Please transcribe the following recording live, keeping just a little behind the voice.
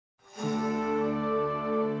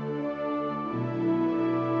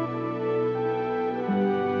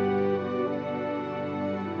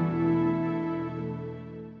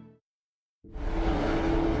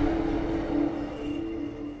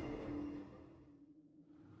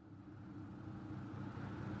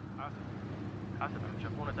حاسب احنا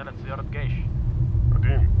شافونا 3 سيارات جيش.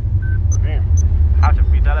 قديم حاسب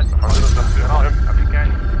في 3 سيارات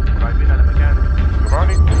امريكاني قريبين على مكان.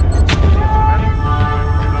 ياباني؟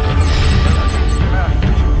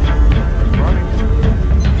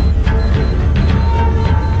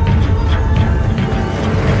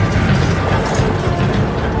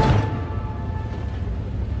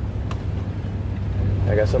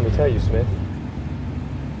 I got something to tell you, Smith.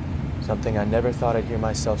 Something I never thought I'd hear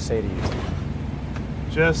myself say to you.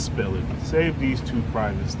 Just spill it. Save these two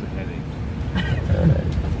privates the headache.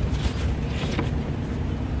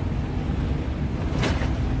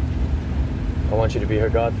 I want you to be her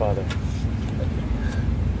godfather.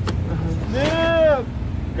 Yeah!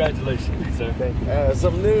 Congratulations, sir. Thank you.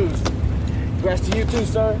 Some news. Congrats to you too,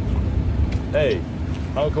 sir. Hey,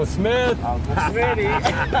 Uncle Smith. Uncle Smitty.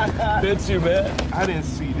 Fits you, man. I didn't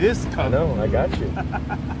see this coming. I know, I got you.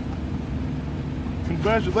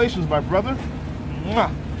 Congratulations, my brother.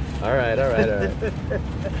 Mwah. All right.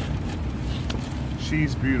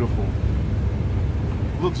 She's beautiful.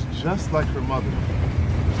 Looks just like her mother.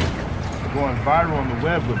 Going viral on the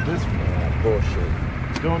web with this one. Bullshit.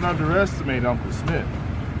 Don't underestimate Uncle Smith.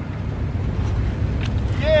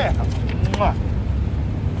 Yeah. Mwah.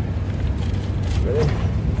 Ready?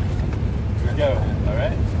 Here we go. All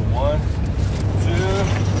right. 1, 2.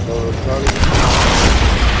 So, Charlie.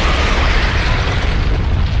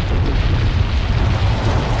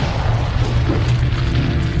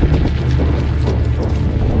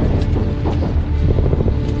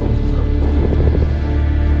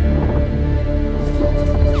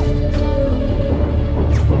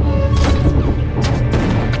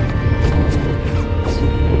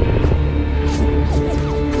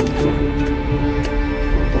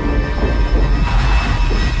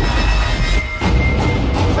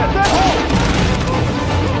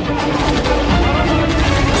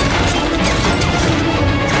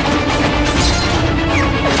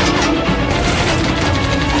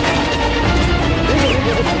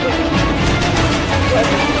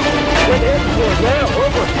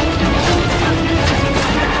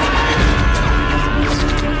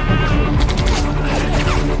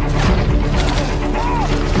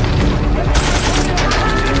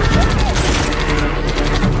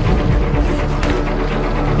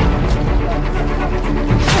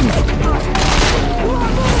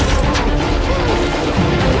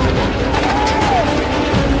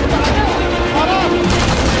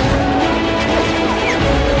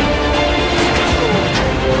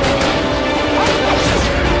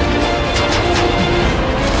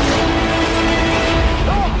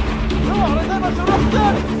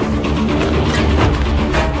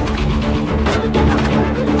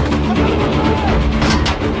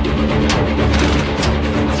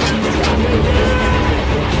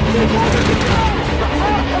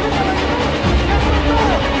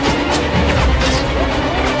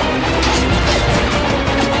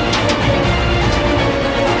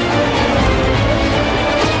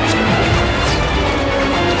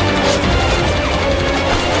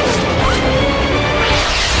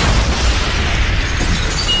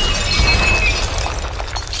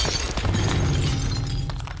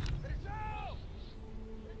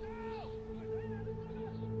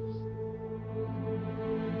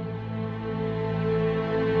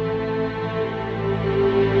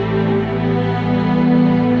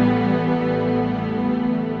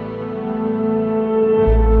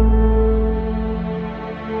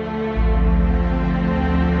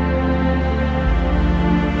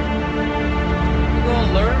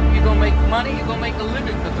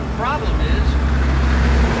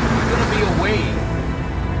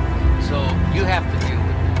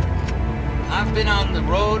 I've been on the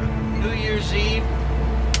road New Year's Eve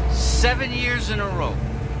 7 years in a row.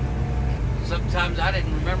 Sometimes I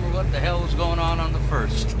didn't remember what the hell was going on the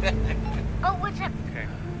first. Oh, what's up? Okay.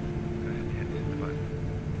 Go ahead.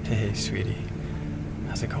 Hey, sweetie.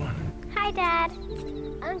 How's it going? Hi, Dad.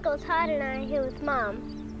 Uncle Todd and I are here with Mom.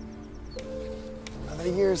 Another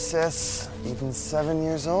year, sis. You've been 7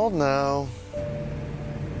 years old now.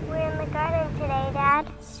 We're in the garden today, Dad.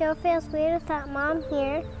 Still feels weird without Mom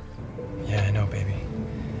here. Yeah, I know, baby.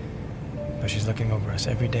 But she's looking over us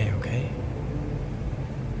every day, okay?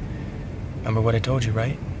 Remember what I told you,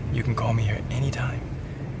 right? You can call me here anytime.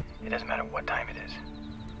 It doesn't matter what time it is.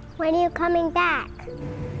 When are you coming back?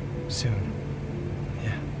 Soon.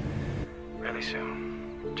 Yeah. Really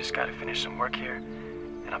soon. Just gotta finish some work here,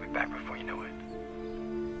 and I'll be back before you know it.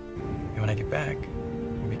 And when I get back,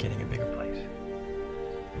 we'll be getting a bigger place.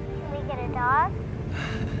 Can we get a dog?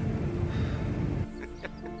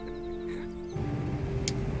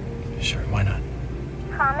 Sure, why not?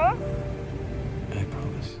 Promise? I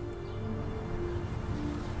promise.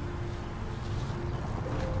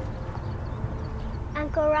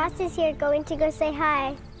 Uncle Ross is here going to go say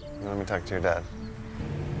hi. Let me talk to your dad.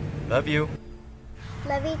 Love you.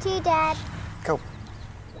 Love you too, Dad. Go.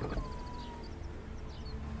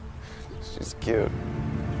 She's cute.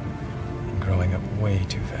 I'm growing up way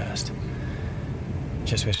too fast.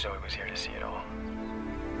 Just wish Zoe was here to see it all.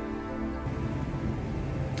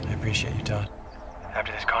 I appreciate you, Todd.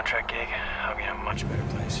 After this contract gig, I'll be in a much better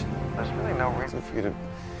place. There's really no reason for you to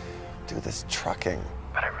do this trucking.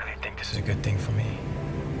 But I really think this is a good thing for me.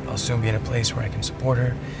 I'll soon be in a place where I can support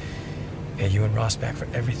her, pay you and Ross back for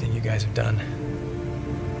everything you guys have done.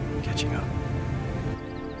 Catching up.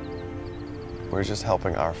 We're just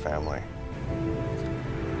helping our family.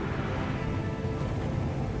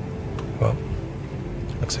 Well,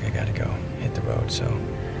 looks like I gotta go. Hit the road, so...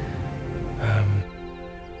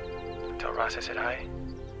 Tell Ross I said hi.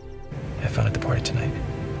 Have fun at the party tonight.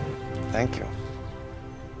 Thank you.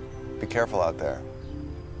 Be careful out there.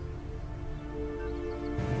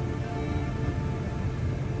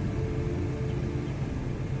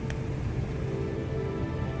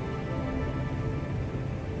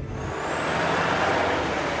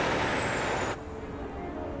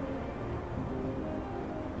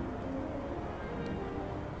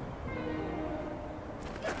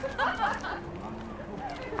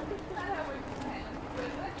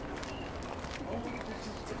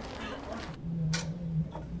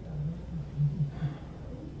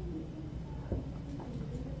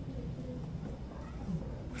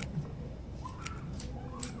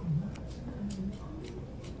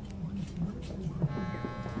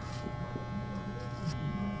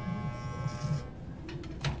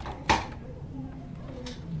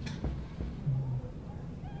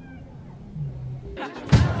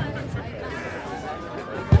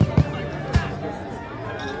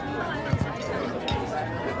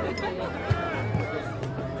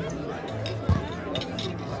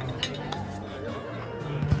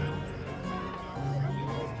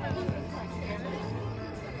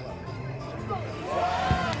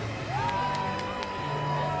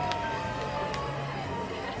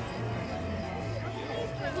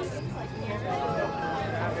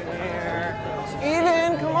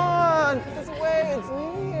 Ethan, come on! Put this away, it's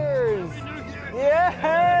New Year's!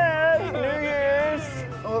 Yes! New Year's!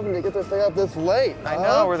 Oh, having to get this thing up this late. I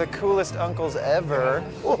know, we're the coolest uncles ever.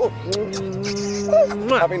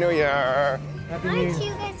 Happy New Year. Aren't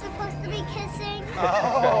you guys supposed to be kissing?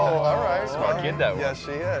 Oh, all right. Smart kid, that one. Yes,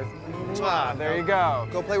 she is. Mwah, there you go.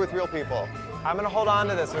 Go play with real people. I'm gonna hold on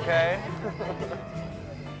to this, okay?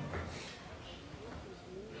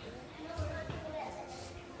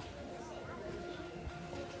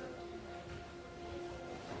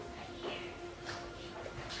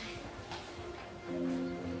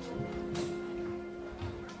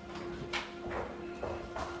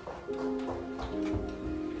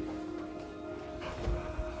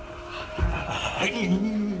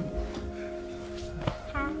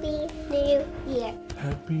 Happy New Year.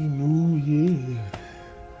 Happy New Year.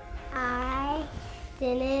 I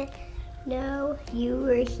didn't know you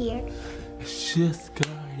were here. Just got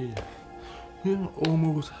here. You're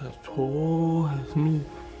almost as tall as me.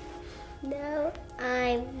 No,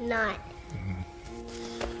 I'm not.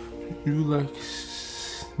 You like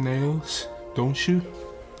snails, don't you?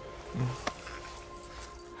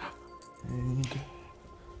 And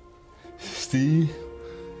Steve,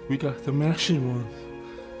 we got the matching one.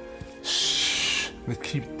 Shh. Let's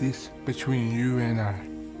keep this between you and I.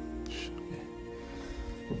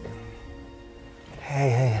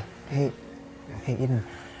 Hey, Eden,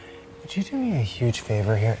 would you do me a huge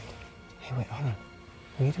favor here? Hey, wait, hold on.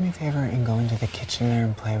 Will you do me a favor and go into the kitchen there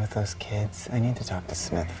and play with those kids? I need to talk to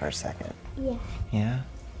Smith for a second. Yeah. Yeah?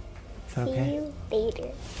 Is that okay? See you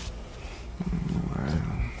later.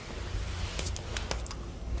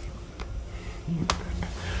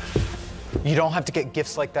 You don't have to get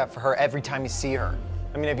gifts like that for her every time you see her.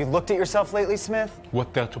 I mean, have you looked at yourself lately, Smith?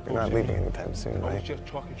 What that's supposed You're not to leaving mean? anytime soon, I was right? just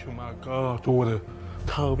talking to my goddaughter.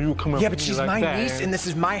 Tell you come up Yeah, to but me she's like my that, niece and this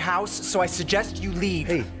is my house, so I suggest you leave.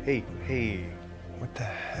 Hey. What the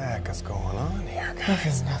heck is going on here, guys?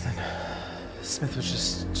 Nothing's nothing. Smith was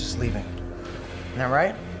just leaving. Isn't that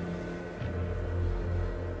right?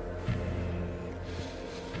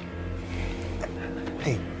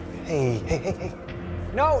 Hey.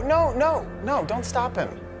 No, don't stop him.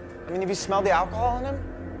 I mean, have you smelled the alcohol in him?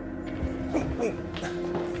 Wait.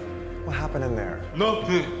 What happened in there?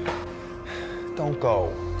 Nothing. Don't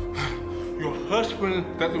go. Your husband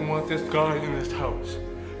doesn't want this guy in his house,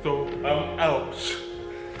 so I'm out.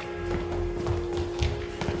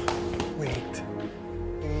 Wait.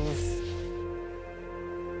 Please.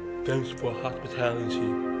 Thanks for hospitality.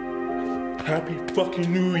 Happy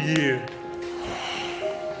fucking New Year.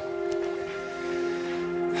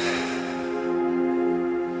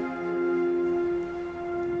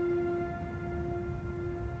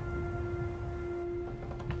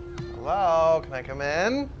 Hello, can I come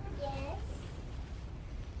in? Yes.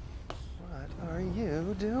 What are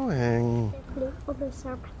you doing? They're putting all the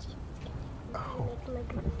surprises. Oh. Make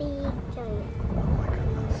like a big giant. Oh my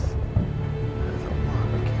goodness. That is a lot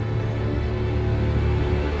of candy.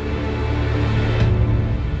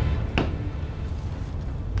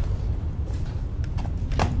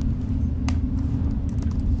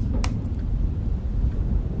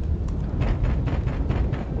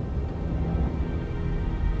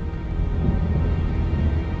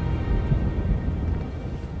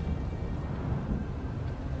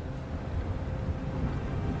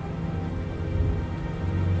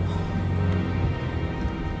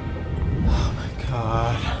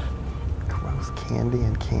 God. Gross candy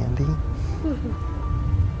and candy? I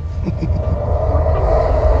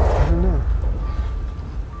don't know.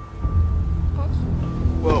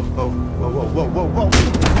 Whoa, whoa, whoa, whoa, whoa, whoa, whoa!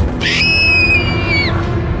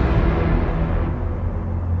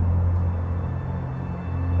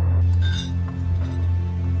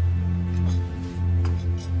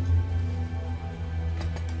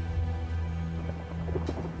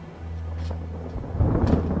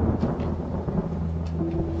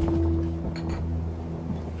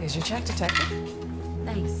 Here's your check, detective.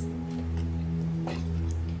 Thanks.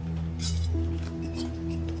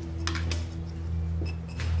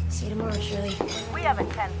 See you tomorrow, Shirley. We have a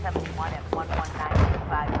 1071 at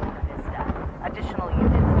 11925 Vista. Additional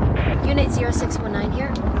units. Unit 0619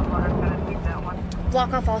 here.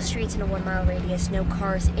 Block off all streets in a 1 mile radius. No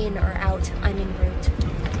cars in or out. I'm en route.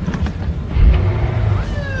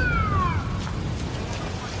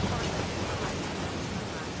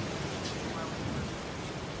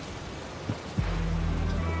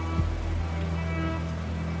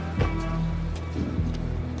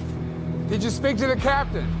 Did you speak to the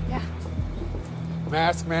captain? Yeah.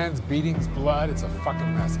 Masked man's beatings, blood. It's a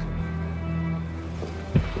fucking mess.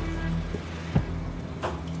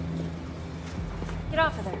 Get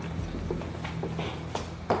off of there.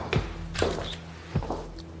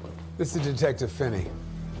 This is Detective Finney.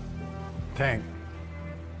 Tank.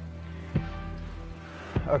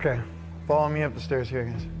 Okay, follow me up the stairs here,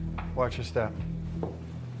 guys. Watch your step.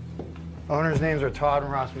 Owners' names are Todd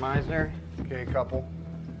and Ross Meisner. Okay, couple.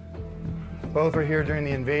 Both were here during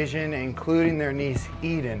the invasion, including their niece,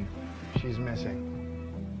 Eden. She's missing.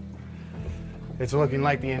 It's looking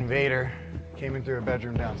like the invader came in through a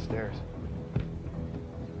bedroom downstairs.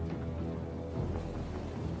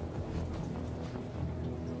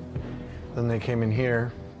 Then they came in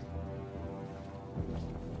here.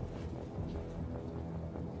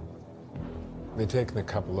 They'd taken the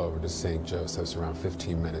couple over to St. Joseph's around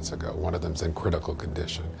 15 minutes ago. One of them's in critical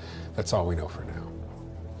condition. That's all we know for now.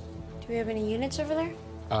 Do we have any units over there?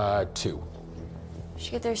 2. We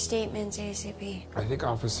should get their statements ASAP. I think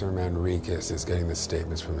Officer Manriquez is getting the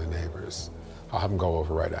statements from the neighbors. I'll have him go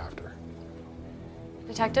over right after.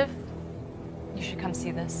 Detective, you should come see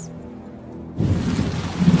this. We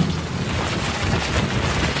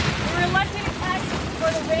were electing a taxi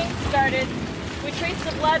before the rain started. We traced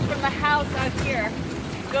the blood from the house out here.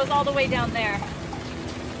 It goes all the way down there.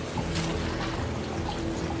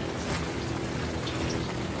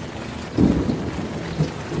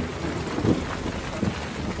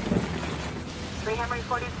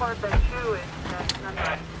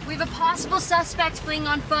 We have a possible suspect fleeing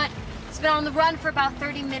on foot. He's been on the run for about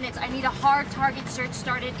 30 minutes. I need a hard target search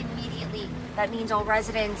started immediately. That means all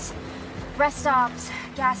residents, rest stops,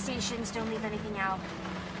 gas stations, don't leave anything out.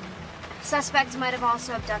 Suspects might have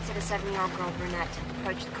also abducted a 7-year-old girl, brunette.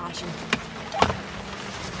 Approach with caution.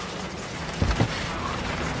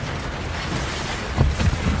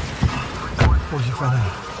 Where'd you find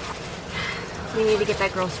out? We need to get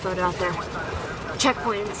that girl's photo out there.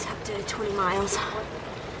 Checkpoints up to 20 miles.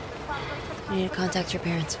 We need to contact your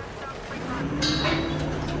parents.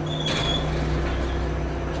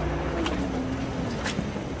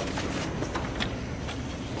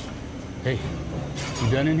 Hey,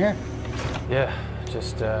 you done in here? Yeah,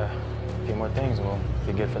 just a few more things and we'll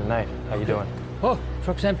be good for the night. How you doing? Oh,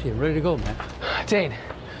 truck's empty. I'm ready to go, man. Dane,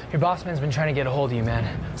 your boss man's been trying to get a hold of you,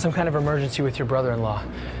 man. Some kind of emergency with your brother-in-law.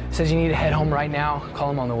 Says you need to head home right now.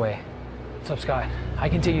 Call him on the way. What's up, Scott? I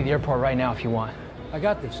can take you to the airport right now if you want. I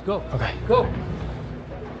got this. Go. Okay. Go.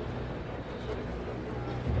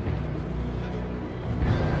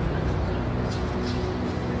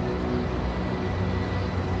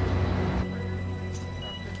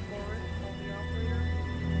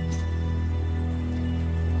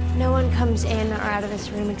 No one comes in or out of this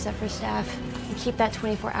room except for staff. And keep that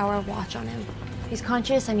 24-hour watch on him. If he's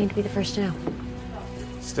conscious, I need to be the first to know.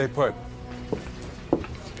 Stay put.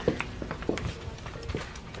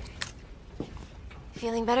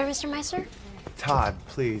 Feeling better, Mr. Meister? Todd,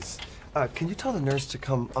 please. Can you tell the nurse to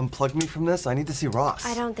come unplug me from this? I need to see Ross.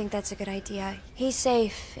 I don't think that's a good idea. He's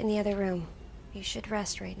safe in the other room. You should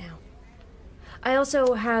rest right now. I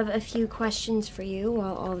also have a few questions for you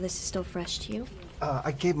while all of this is still fresh to you.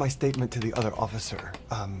 I gave my statement to the other officer.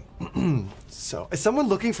 So, is someone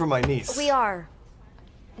looking for my niece? We are.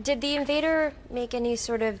 Did the invader make any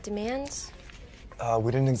sort of demands?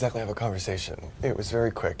 We didn't exactly have a conversation. It was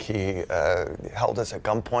very quick. He held us at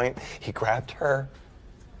gunpoint. He grabbed her.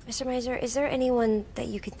 Mr. Meiser, is there anyone that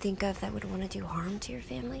you could think of that would want to do harm to your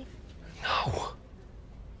family? No.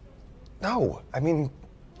 No. I mean,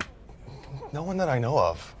 no one that I know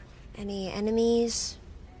of. Any enemies?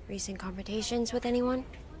 Recent confrontations with anyone?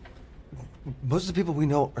 Most of the people we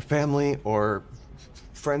know are family or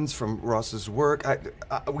friends from Ross's work.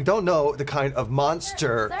 We don't know the kind of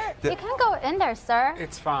monster Sir, you can go in there, sir.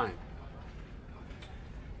 It's fine.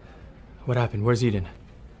 What happened? Where's Eden?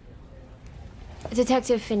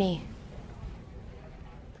 Detective Finney.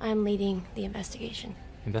 I'm leading the investigation.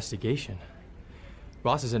 Investigation?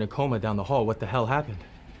 Ross is in a coma down the hall. What the hell happened?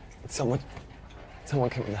 Someone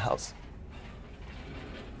came in the house.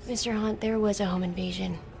 Mr. Hunt, there was a home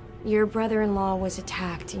invasion. Your brother-in-law was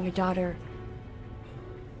attacked, and your daughter...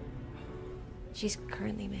 she's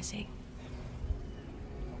currently missing.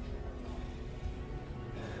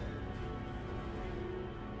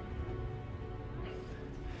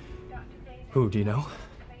 Who, do you know?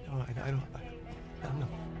 No, I don't know.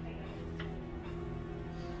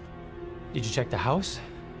 Did you check the house?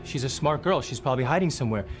 She's a smart girl. She's probably hiding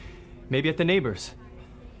somewhere. Maybe at the neighbors.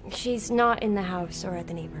 She's not in the house or at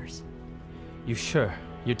the neighbors. You sure?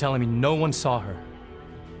 You're telling me no one saw her?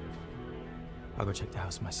 I'll go check the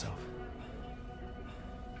house myself.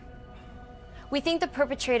 We think the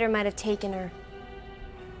perpetrator might have taken her.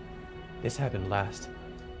 This happened last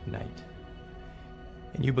night.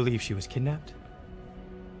 And you believe she was kidnapped?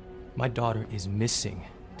 My daughter is missing,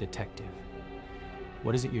 Detective.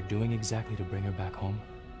 What is it you're doing exactly to bring her back home?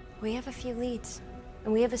 We have a few leads,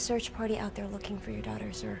 and we have a search party out there looking for your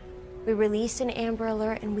daughter, sir. We released an Amber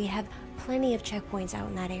Alert, and we have plenty of checkpoints out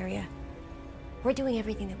in that area. We're doing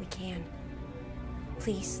everything that we can.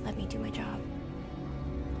 Please, let me do my job.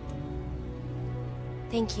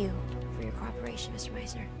 Thank you for your cooperation, Mr.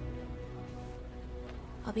 Meisner.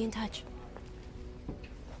 I'll be in touch.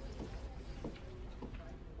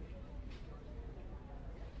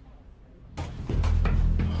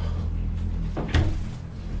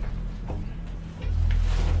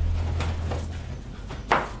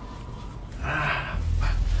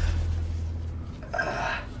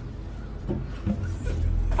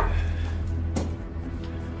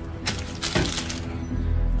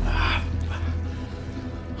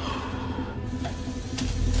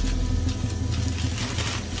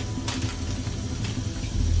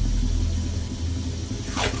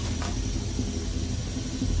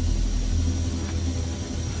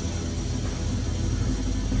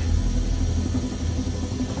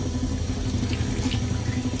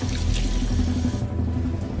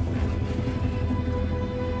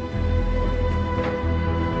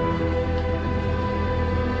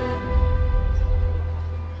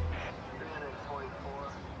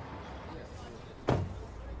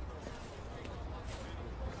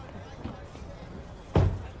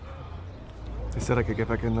 They said I could get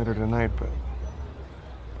back in later tonight, but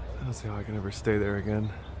I don't see how I can ever stay there again.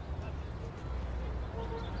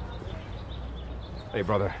 Hey,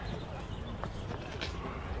 brother.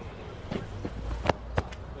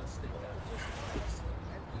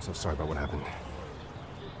 I'm so sorry about what happened.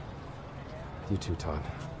 You too, Todd.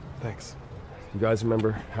 Thanks. You guys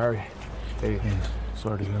remember Harry? Hey,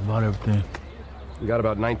 sorry to hear about everything. We got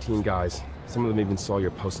about 19 guys. Some of them even saw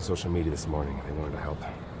your post on social media this morning. They wanted to help.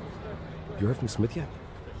 You heard from Smith yet?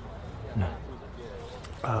 No.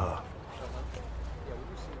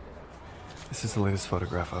 This is the latest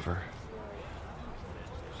photograph of her.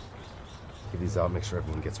 Give these out, make sure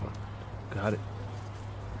everyone gets one. Got it.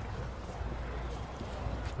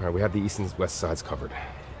 All right, we have the east and west sides covered.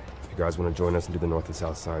 If you guys want to join us and do the north and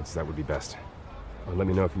south sides, that would be best. Let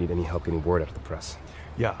me know if you need any help getting word out to the press.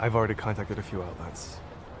 Yeah, I've already contacted a few outlets.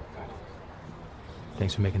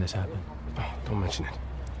 Thanks for making this happen. Oh, don't mention it.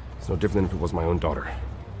 It's no different than if it was my own daughter.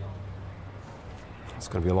 It's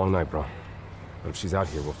gonna be a long night, bro. But if she's out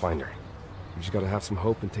here, we'll find her. We just gotta have some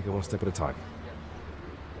hope and take it one step at a time.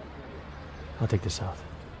 I'll take this south.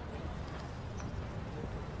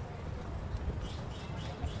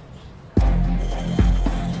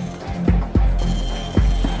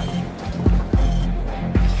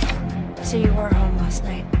 So you were home last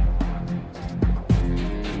night.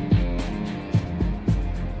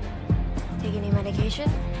 Take any medication?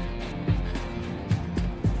 medication?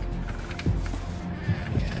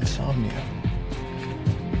 Yeah, insomnia.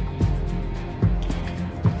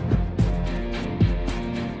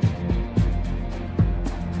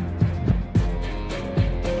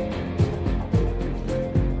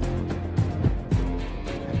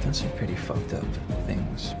 I've done some pretty fucked up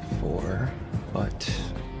things before,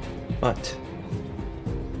 but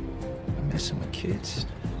messing with kids?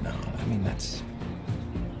 No, I mean that's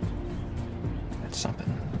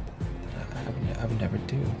something that I would never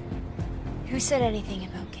do. Who said anything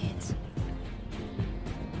about kids?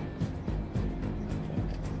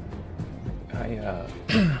 I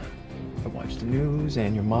watched the news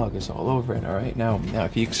and your mug is all over it, all right? Now,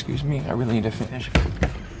 if you excuse me, I really need to finish. Pretty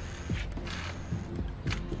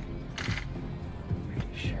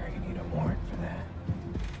sure you need a warrant for that.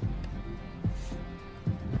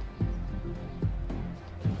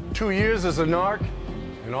 2 years as a narc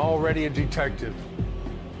and already a detective.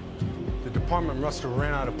 The department must have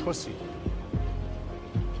ran out of pussy.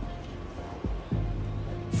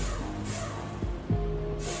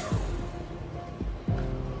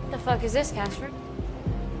 What the fuck is this, Casper?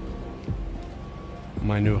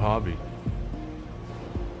 My new hobby.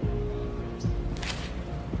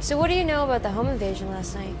 So what do you know about the home invasion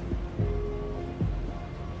last night?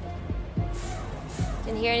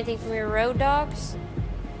 Didn't hear anything from your road dogs?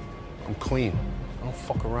 I'm clean. I don't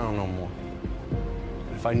fuck around no more.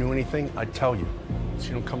 And if I knew anything, I'd tell you. So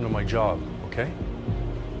you don't come to my job, okay?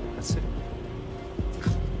 That's it.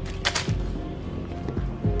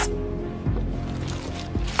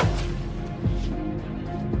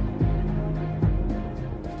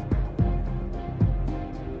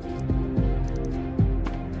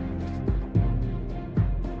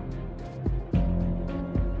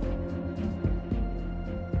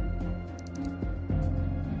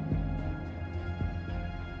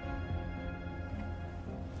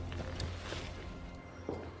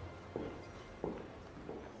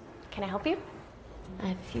 Can I help you? I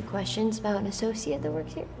have a few questions about an associate that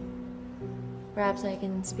works here. Perhaps I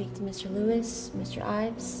can speak to Mr. Lewis, Mr.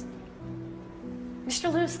 Ives.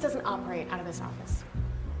 Mr. Lewis doesn't operate out of this office.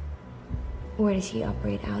 Where does he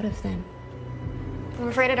operate out of then? I'm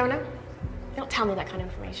afraid I don't know. They don't tell me that kind of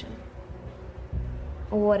information.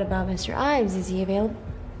 What about Mr. Ives? Is he available?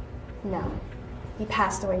 No. He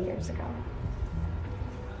passed away years ago.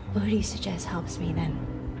 Who do you suggest helps me then?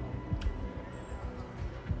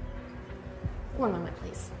 One moment,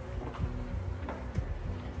 please.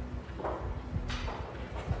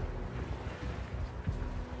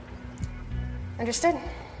 Understood.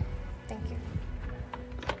 Thank you.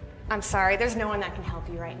 I'm sorry, there's no one that can help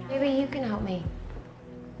you right now. Maybe you can help me.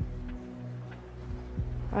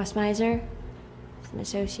 Ross Miser is an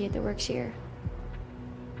associate that works here.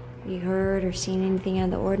 Have you heard or seen anything out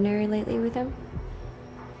of the ordinary lately with him?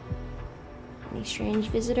 Any strange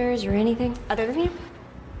visitors or anything? Other than you?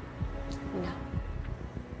 No.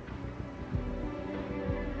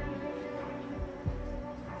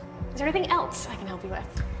 Is there anything else I can help you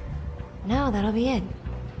with? No, that'll be it.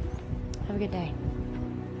 Have a good day.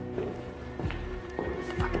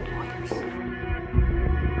 Fucking lawyers.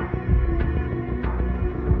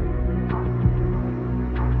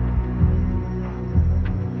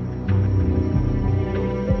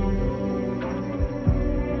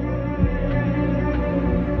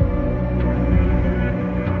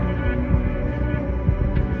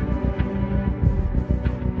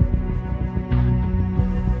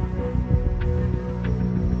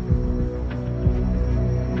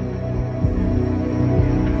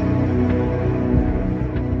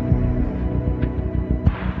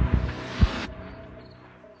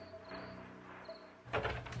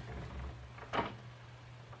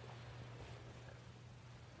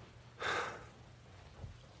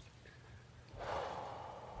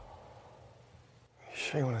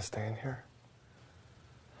 Sure you want to stay in here?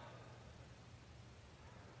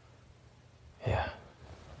 Yeah.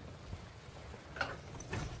 All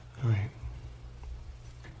right.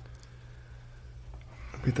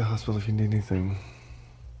 I'll be at the hospital if you need anything.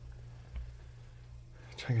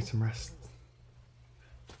 Try and get some rest.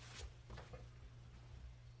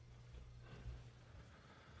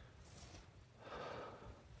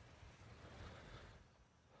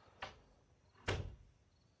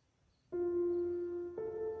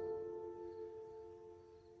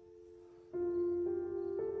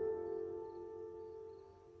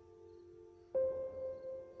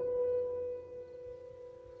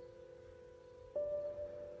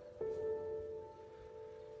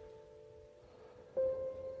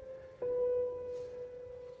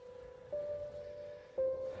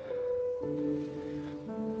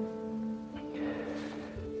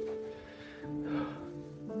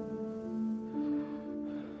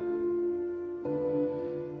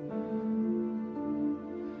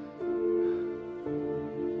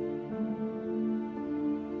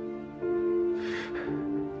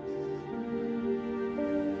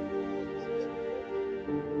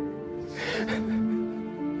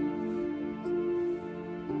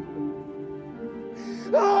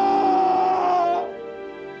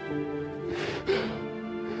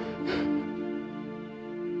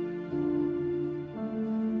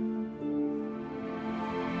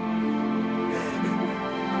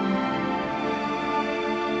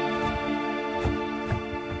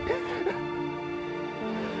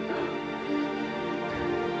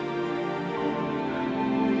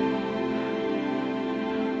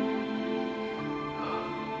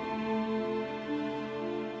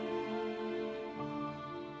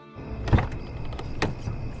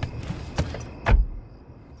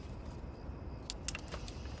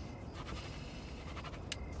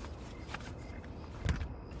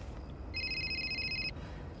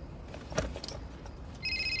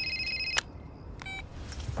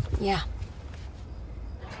 Yeah.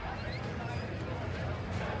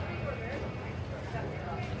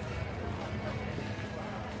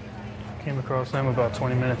 Came across them about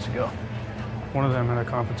 20 minutes ago. One of them had a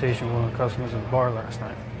confrontation with one of the customers at the bar last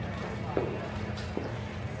night.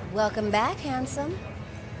 Welcome back, handsome.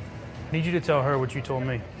 Need you to tell her what you told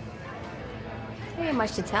me. There ain't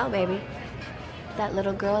much to tell, baby. That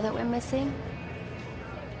little girl that we're missing,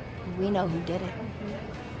 we know who did it.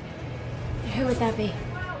 Who would that be?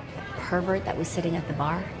 The pervert that was sitting at the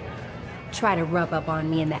bar. Tried to rub up on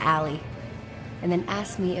me in the alley. And then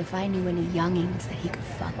asked me if I knew any youngings that he could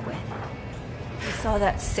fuck with. I saw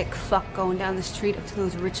that sick fuck going down the street up to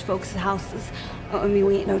those rich folks' houses. I mean,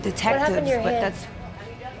 we ain't no detectives, happened to your but hand? that's...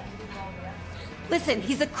 Listen,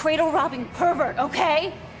 he's a cradle-robbing pervert,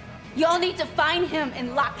 okay? Y'all need to find him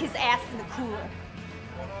and lock his ass in the cooler.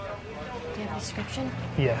 Do you have a description?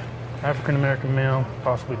 Yeah. African-American male,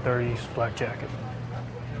 possibly 30s, black jacket.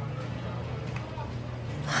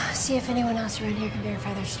 See if anyone else around here can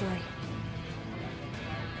verify their story.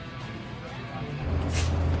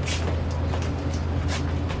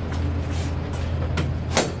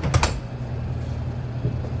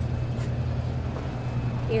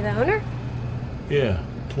 You the owner? Yeah,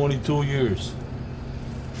 22 years.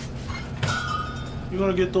 You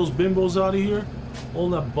gonna get those bimbos out of here? All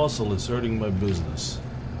that bustle is hurting my business.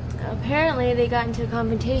 Apparently, they got into a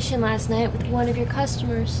confrontation last night with one of your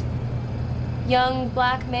customers. Young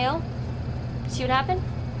black male. See what happened?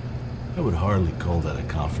 I would hardly call that a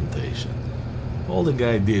confrontation. All the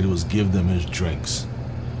guy did was give them his drinks.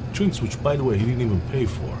 Drinks which, by the way, he didn't even pay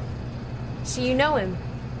for. So you know him?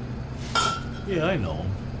 Yeah, I know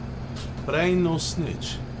him. But I ain't no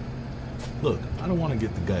snitch. Look, I don't want to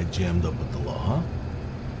get the guy jammed up with the law, huh?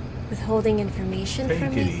 Withholding information Take from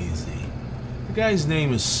it me? easy. The guy's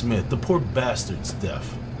name is Smith. The poor bastard's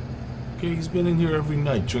deaf. Okay, he's been in here every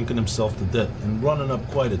night drinking himself to death and running up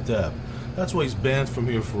quite a tab. That's why he's banned from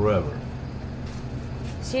here forever.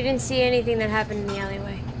 So you didn't see anything that happened in the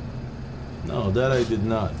alleyway? No, that I did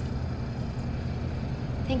not.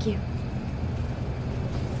 Thank you.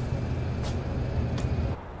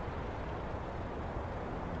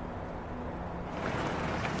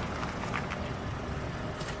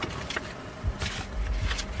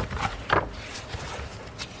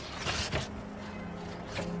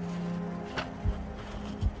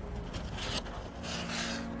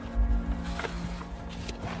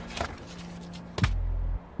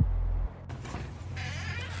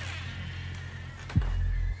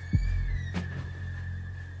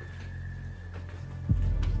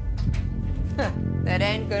 That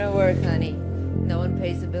ain't gonna work, honey. No one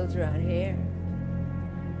pays the bills around here.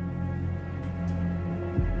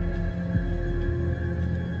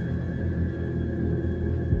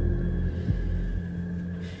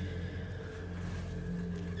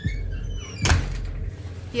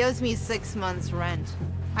 He owes me 6 months' rent.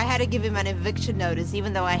 I had to give him an eviction notice,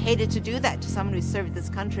 even though I hated to do that to someone who served this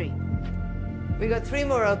country. We got 3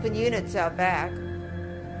 more open units out back.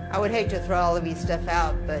 I would hate to throw all of his stuff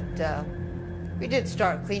out, but we did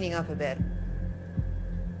start cleaning up a bit.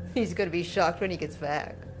 He's gonna be shocked when he gets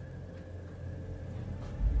back.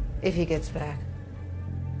 If he gets back.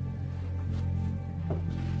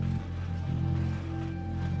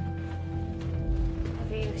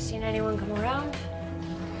 Have you seen anyone come around?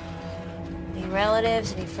 Any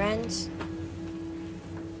relatives, any friends?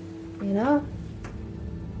 You know,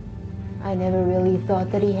 I never really thought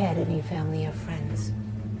that he had any family or friends.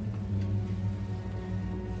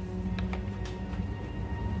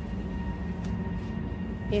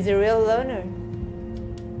 He's a real loner.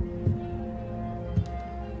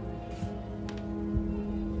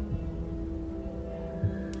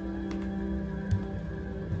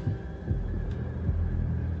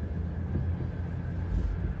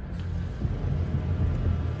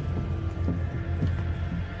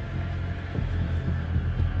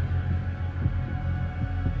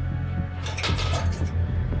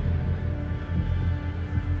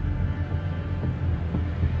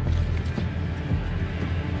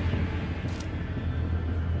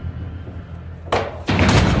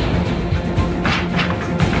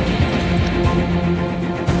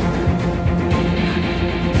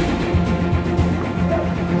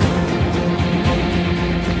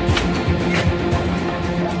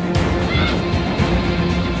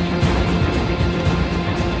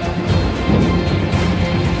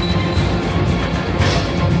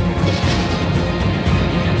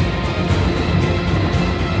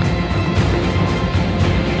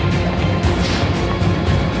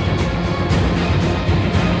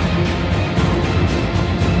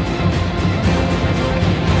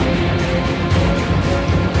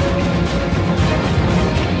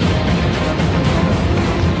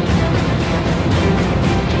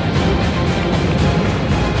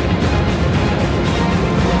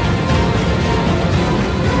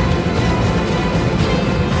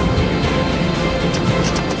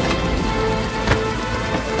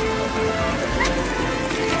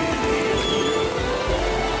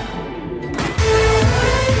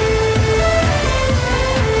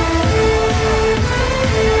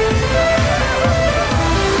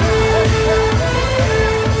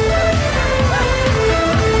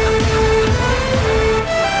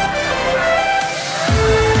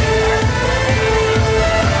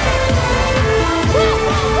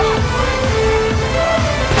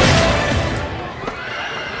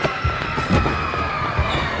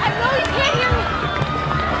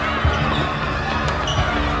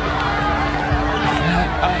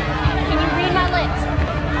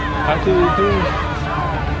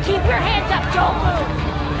 Keep your hands up, don't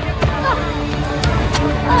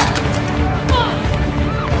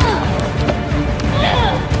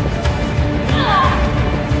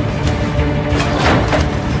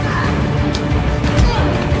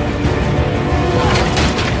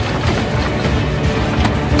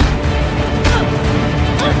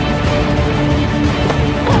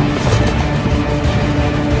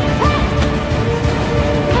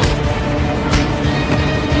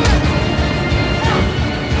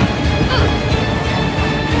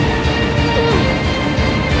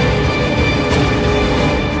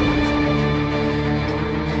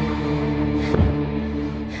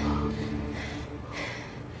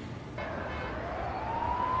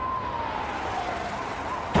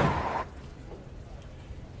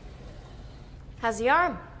How's the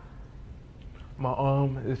arm? My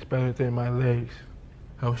arm is better than my legs.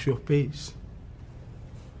 How's your face?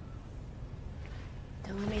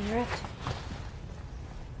 Don't let me interrupt.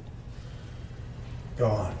 Go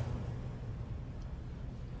on.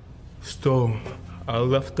 Stole. I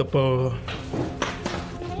left the bar.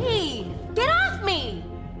 Hey, get off me!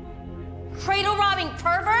 Cradle robbing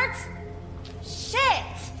perverts? Shit!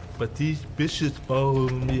 But these bitches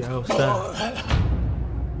followed me outside.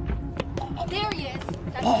 There he is,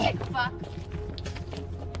 that sick fuck.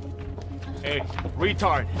 Hey,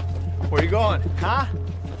 retard. Where you going, huh?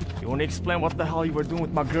 You wanna explain what the hell you were doing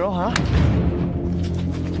with my girl, huh?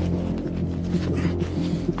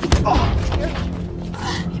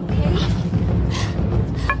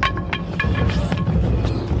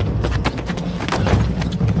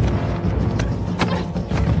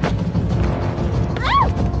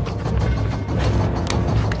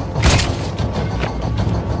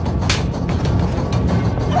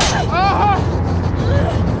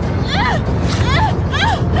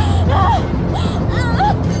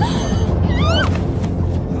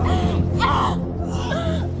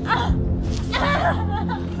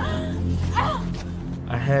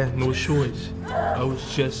 I had no choice. I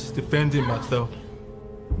was just defending myself.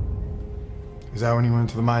 Is that when you went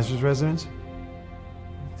to the miser's residence?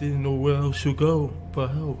 Didn't know where else to go for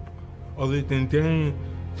help. Other than Dan,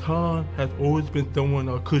 Tom has always been someone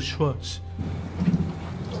I could trust.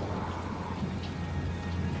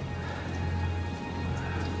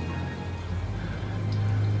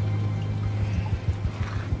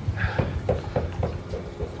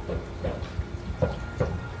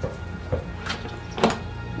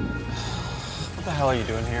 What the hell are you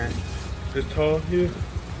doing here? Is Tom here?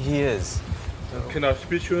 He is. Can I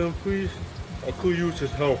speak to him, please? I could use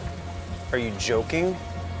his help. Are you joking?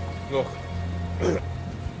 Look,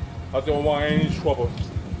 I don't want any trouble.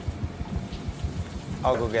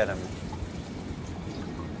 I'll go get him.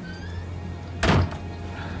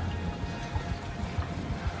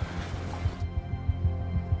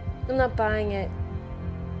 I'm not buying it.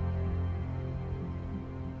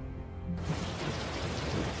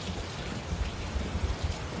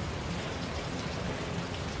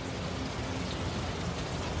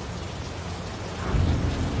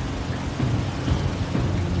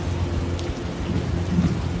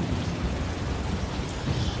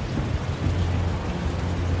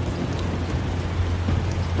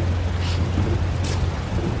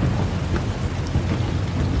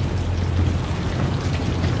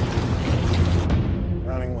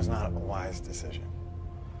 Running was not a wise decision.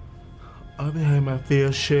 I've had my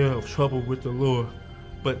fair share of trouble with the law,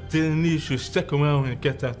 but didn't need to stick around and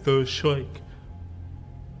get that third strike.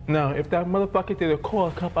 Now, if that motherfucker did a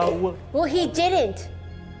call cop, I would. Well, he didn't.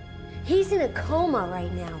 He's in a coma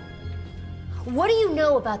right now. What do you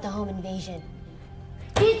know about the home invasion?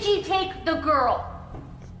 Did you take the girl?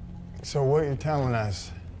 So what you're telling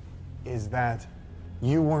us is that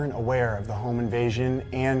you weren't aware of the home invasion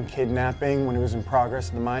and kidnapping when it was in progress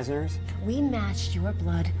at the Meisners? We matched your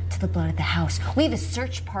blood to the blood of the house. We have a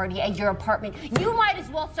search party at your apartment. You might as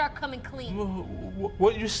well start coming clean.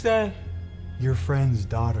 What you say? Your friend's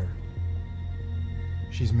daughter.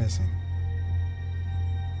 She's missing.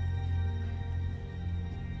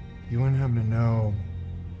 You wouldn't happen to know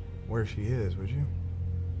where she is, would you?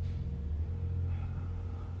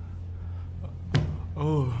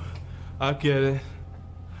 Oh, I get it.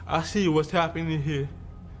 I see what's happening here.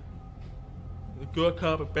 The good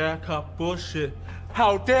cop and bad cop bullshit.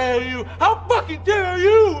 How dare you? How fucking dare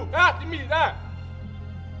you ask me that?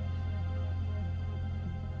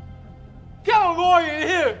 Get a lawyer in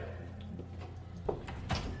here!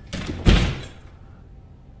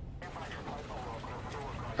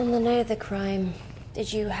 On the night of the crime,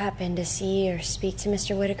 did you happen to see or speak to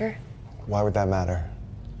Mr. Whitaker? Why would that matter?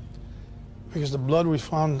 Because the blood we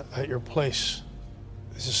found at your place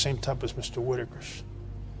is the same type as Mr. Whitaker's.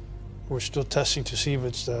 We're still testing to see if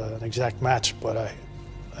it's an exact match, but I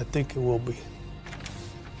think it will be.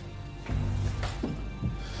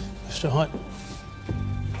 Mr. Hunt,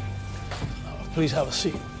 please have a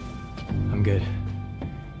seat. I'm good.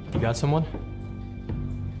 You got someone?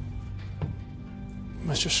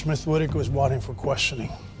 Mr. Smith Whitaker was brought in for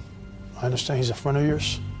questioning. I understand he's a friend of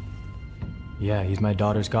yours? Yeah, he's my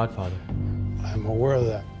daughter's godfather. I'm aware of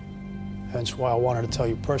that. Hence why I wanted to tell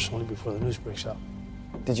you personally before the news breaks out.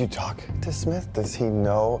 Did you talk to Smith? Does he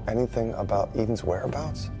know anything about Eden's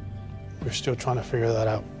whereabouts? We're still trying to figure that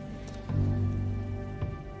out.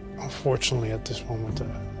 Unfortunately, at this moment,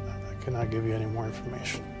 I cannot give you any more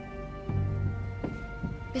information.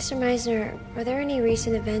 Mr. Meisner, are there any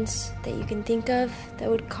recent events that you can think of that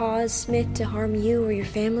would cause Smith to harm you or your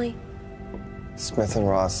family? Smith and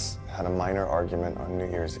Ross had a minor argument on New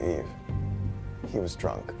Year's Eve. He was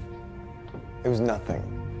drunk. It was nothing.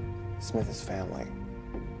 Smith is family.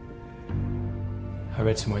 I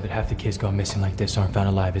read somewhere that half the kids gone missing like this aren't found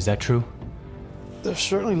alive. Is that true? There's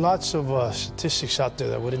certainly lots of statistics out there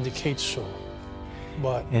that would indicate so,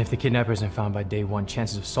 but... And if the kidnapper isn't found by day one,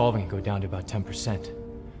 chances of solving it go down to about 10%.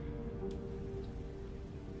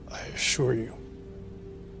 I assure you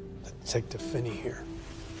that Detective Finney here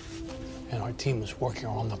and our team is working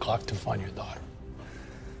around the clock to find your daughter.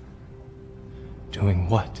 Doing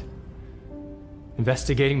what?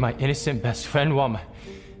 Investigating my innocent best friend while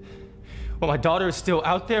my daughter is still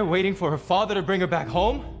out there waiting for her father to bring her back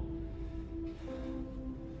home?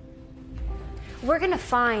 We're gonna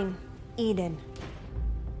find Eden.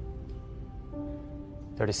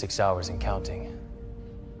 36 hours and counting.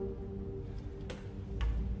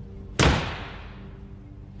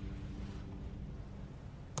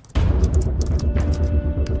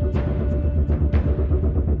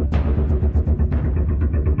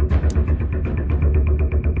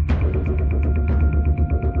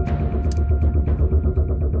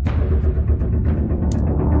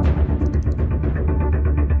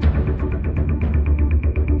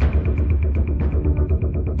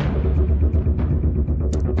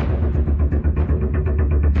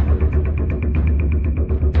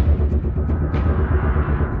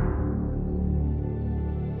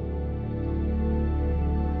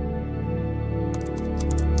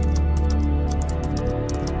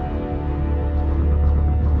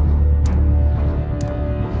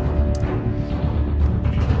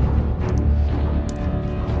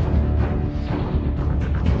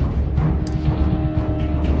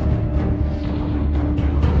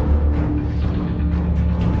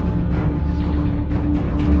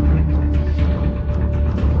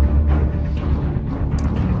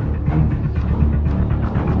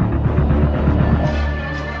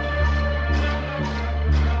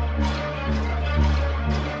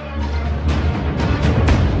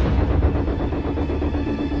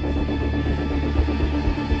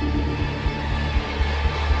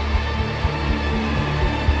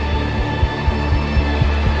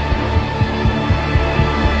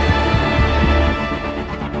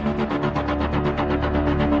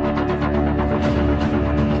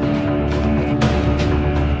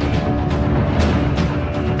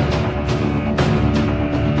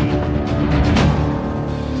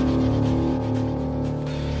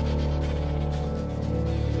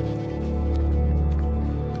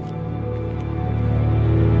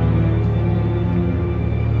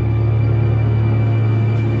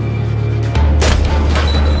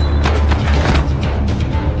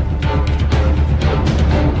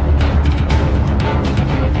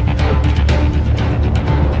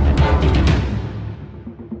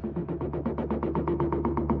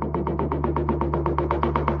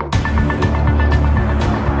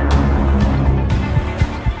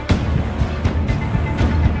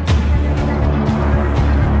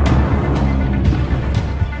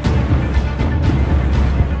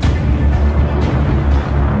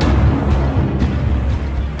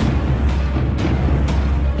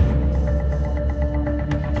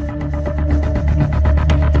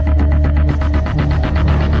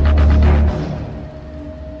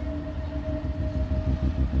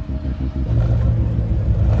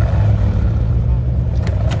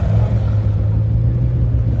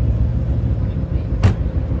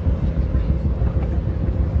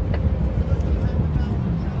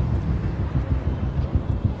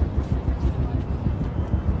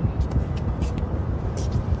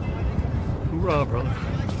 Hoorah, brother.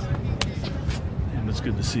 Damn, it's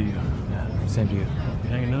good to see you. Yeah, same to you. You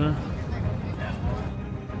hanging in there?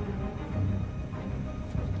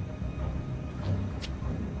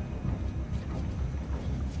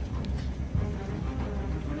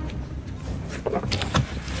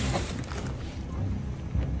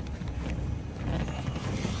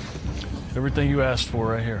 Everything you asked for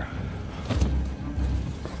right here.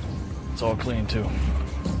 It's all clean, too.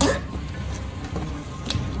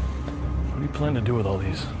 What do you plan to do with all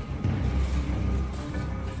these?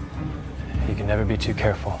 You can never be too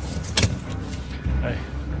careful. Hey,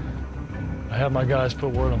 I have my guys put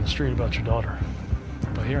word on the street about your daughter.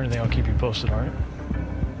 If I hear anything, I'll keep you posted, all right?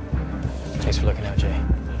 Thanks for looking out, Jay.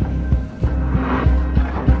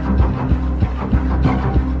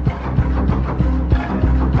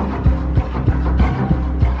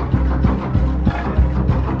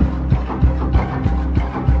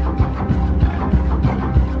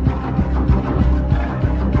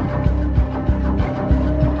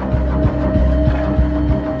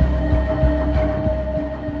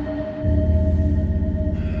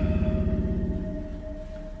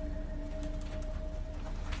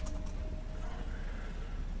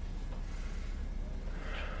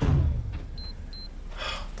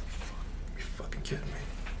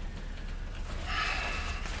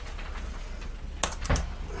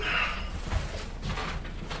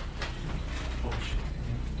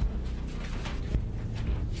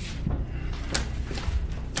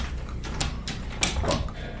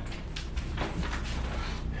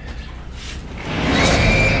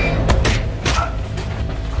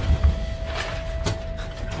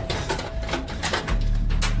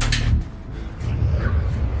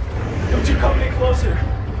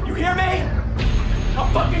 You hear me? I'll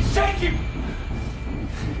fucking shake you!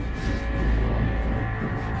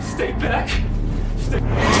 Stay back! Stay...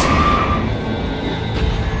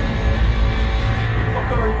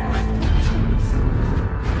 What are you?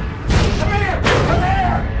 Come here! Come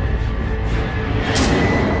here!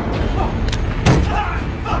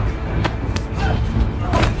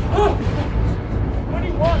 What do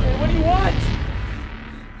you want, man? What do you want?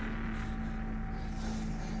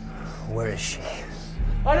 Where is she?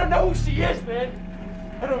 I don't know who she is, man.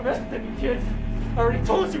 I don't mess with any kids. I already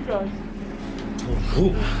told you guys. Told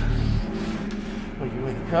who? Are you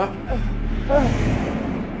in a cop? Oh,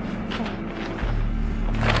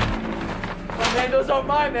 man, those aren't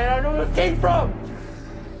mine, man. I don't know where it came from.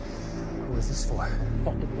 Who is this for?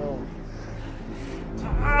 Fucking know.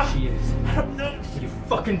 She is. I don't know. You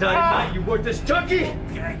fucking dynamite, you worthless junkie!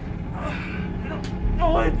 Okay. I don't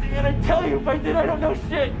know anything, and I tell you, if I did, I don't know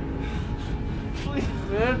shit. Please,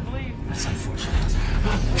 man, please. That's unfortunate.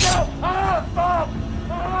 No! Ah, fuck!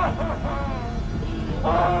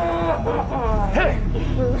 Hey!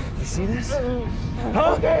 You see this? Okay.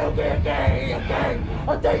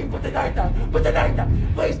 I'll tell you, put the knife down. Put the knife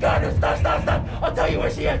down. Please, God, stop. I'll tell you where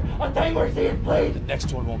she is. Please. The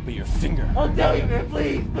next one won't be your finger. I'll tell you, man,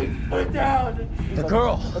 please, put it down. The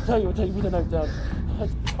girl. I'll tell you, put the knife down.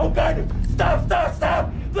 Oh, God, stop.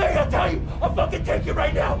 Please, I'll tell you. I'll fucking take you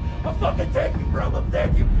right now. I'll fucking take you, bro. I'll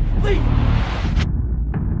take you. Please.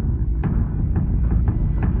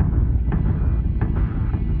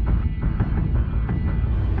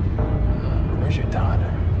 Where's your daughter?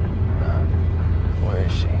 Where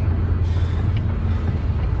is she?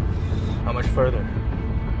 How much further?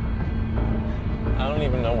 I don't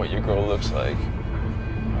even know what your girl looks like.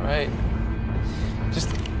 All right?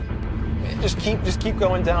 Just keep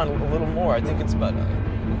going down a little more. I think it's about a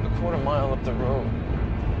quarter mile up the road.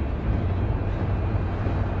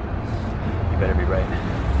 You better be right.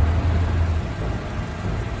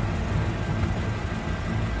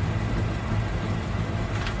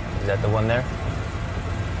 Is that the one there?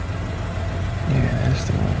 Yeah, that's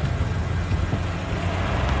the one.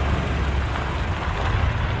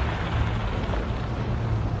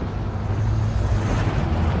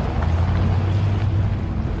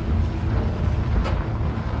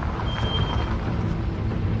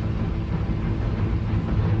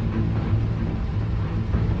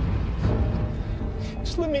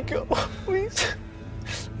 Just let me go, please.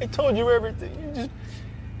 I told you everything. You just...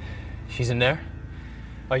 She's in there?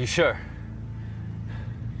 Are you sure?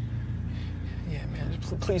 Yeah, man,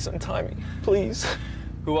 please untie me, please.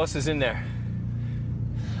 Who else is in there?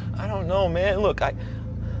 I don't know, man. Look, I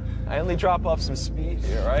only drop off some speed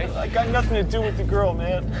here, right? I got nothing to do with the girl,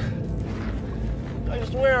 man. I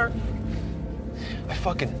swear. I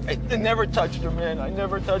never touched her, man. I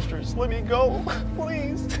never touched her. Just let me go,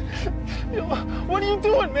 please. What are you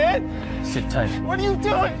doing, man? Sit tight. What are you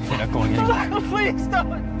doing? You're not going anywhere. Please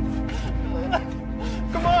don't.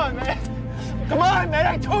 Come on, man. Come on, man.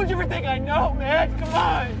 I told you everything I know, man. Come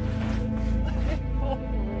on.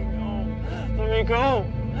 Let me go.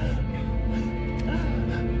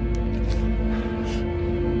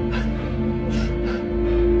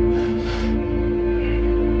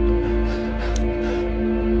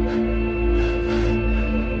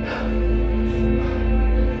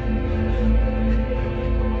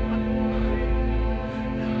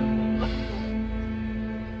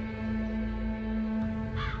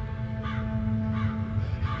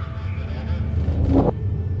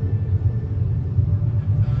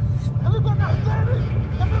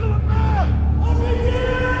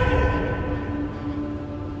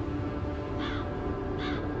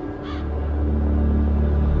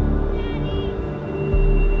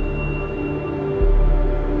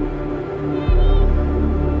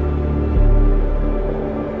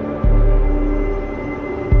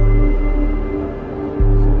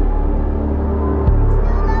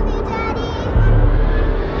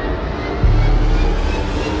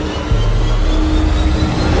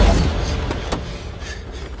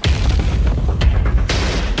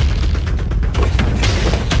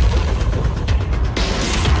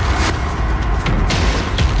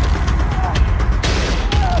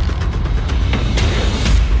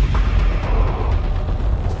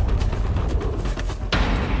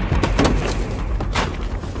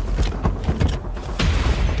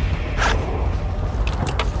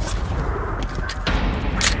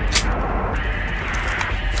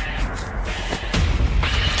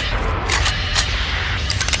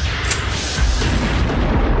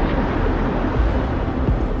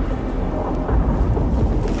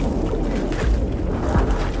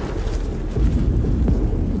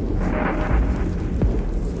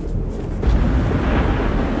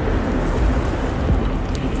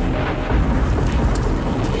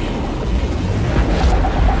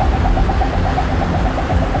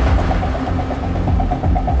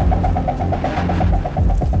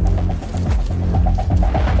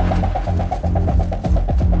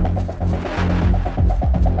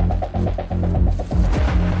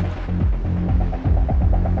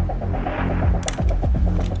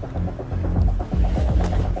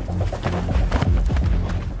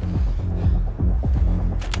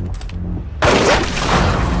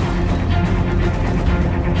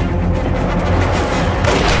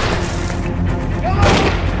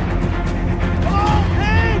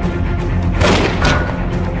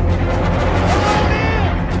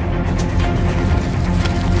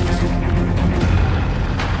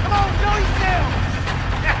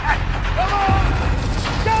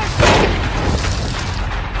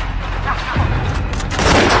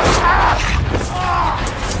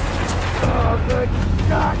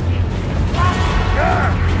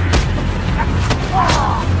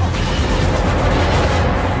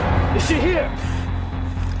 she here?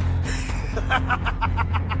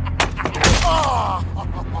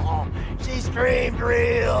 Oh, she screamed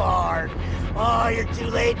real hard. Oh, you're too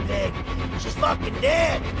late, Vic. She's fucking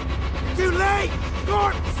dead. Too late,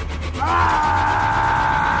 corpse. Ah!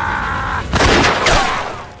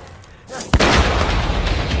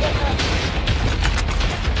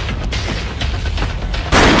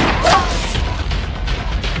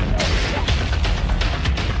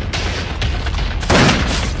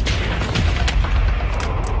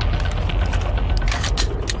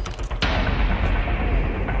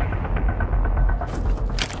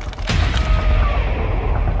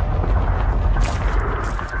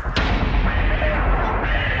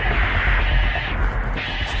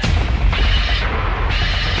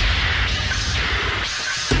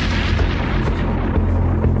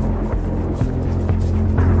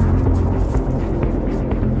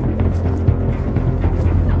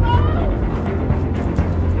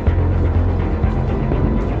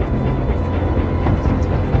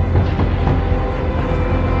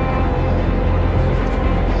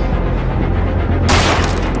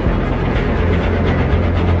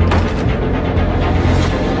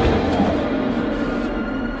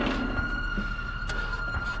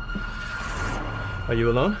 Are you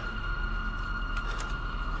alone?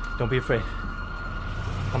 Don't be afraid.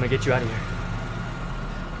 I'm gonna get you out of here.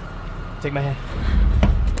 Take my hand.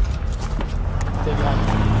 Take it out.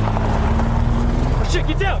 Oh shit,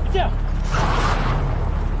 get down, get down!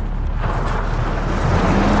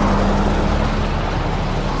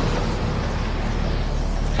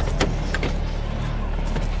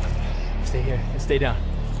 Stay here and stay down.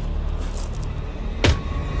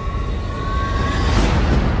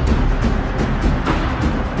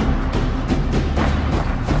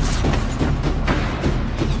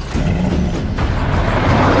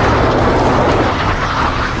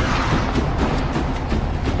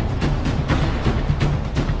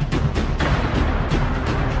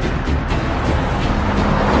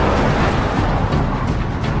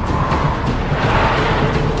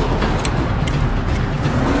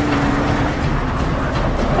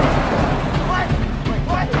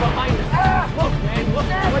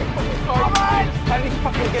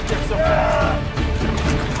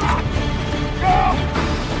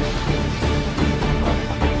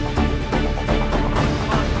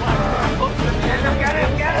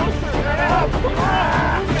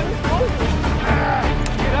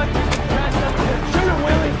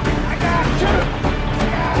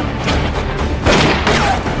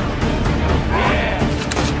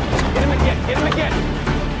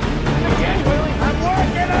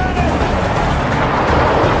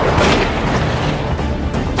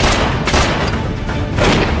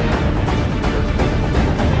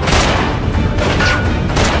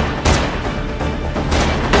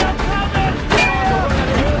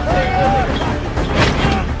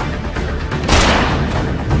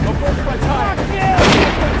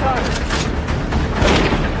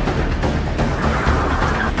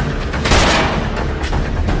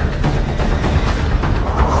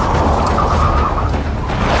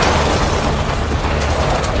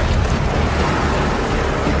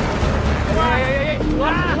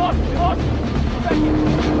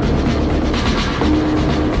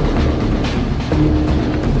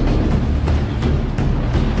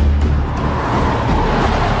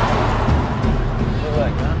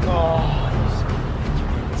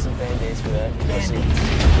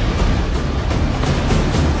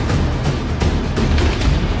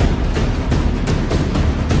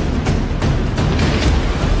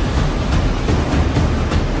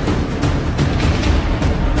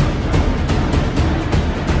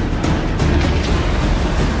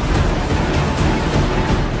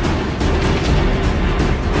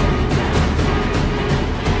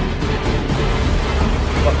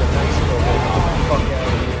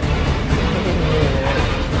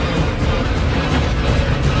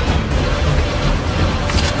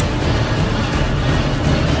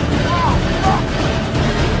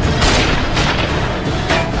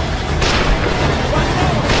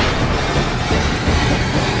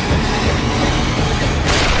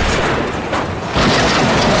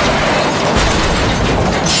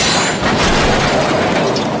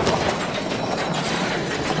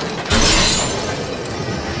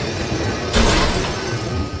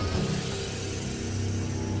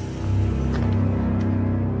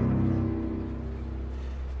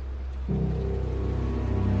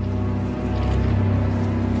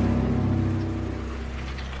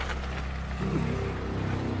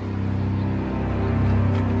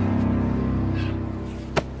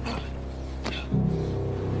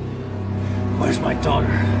 Where's my daughter?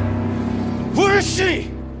 Where is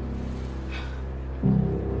she?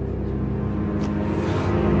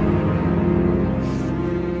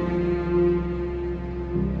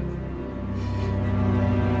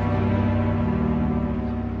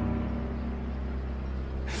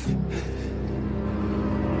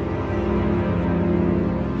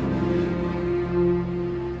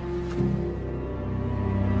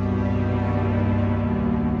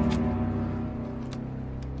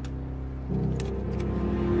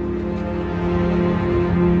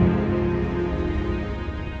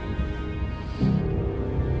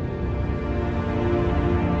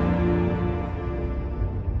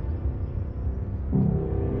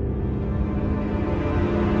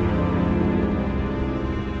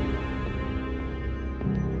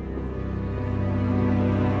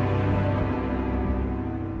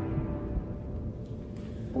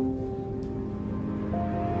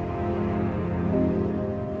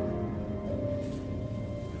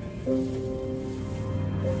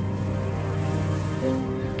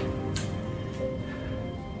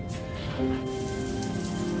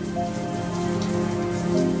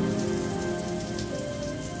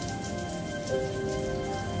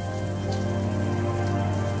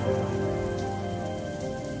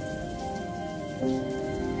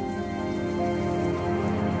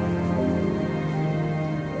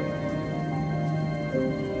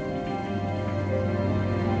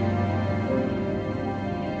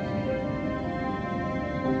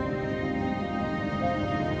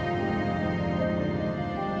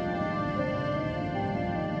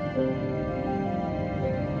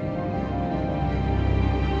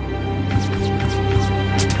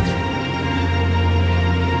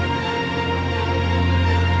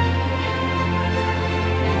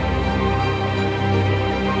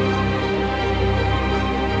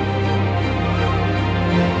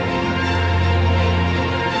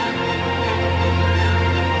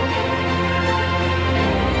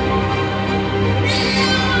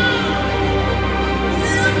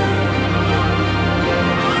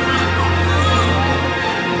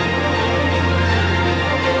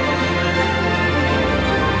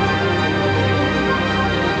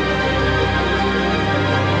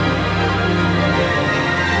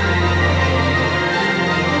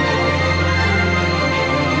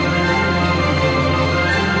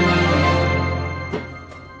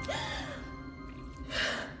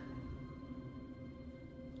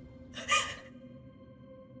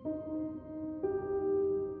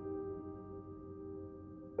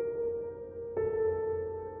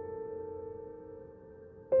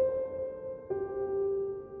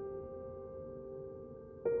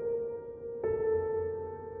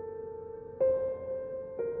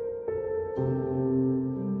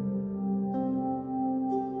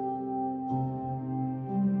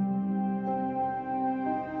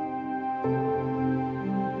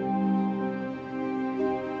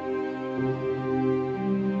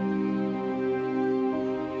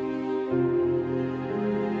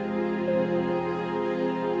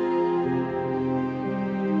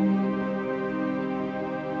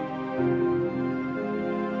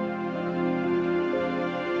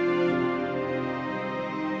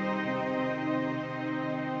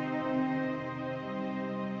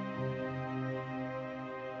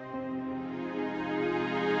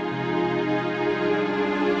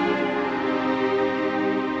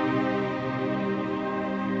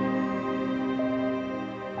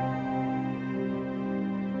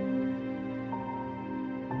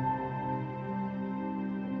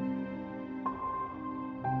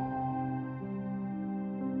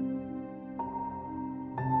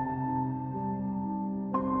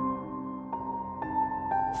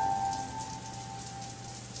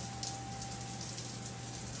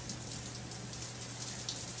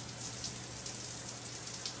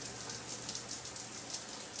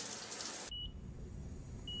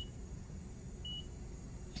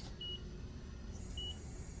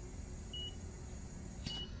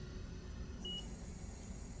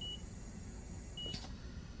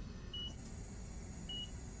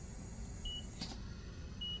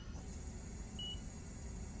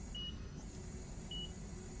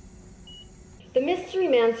 The mystery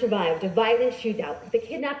man survived a violent shootout with the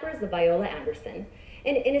kidnappers of Viola Anderson,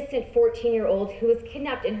 an innocent 14-year-old who was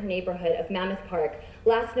kidnapped in her neighborhood of Mammoth Park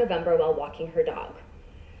last November while walking her dog.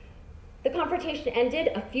 The confrontation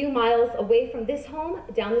ended a few miles away from this home,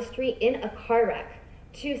 down the street in a car wreck.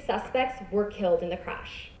 2 suspects were killed in the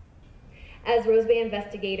crash. As Rose Bay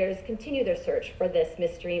investigators continue their search for this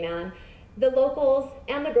mystery man, the locals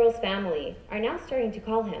and the girl's family are now starting to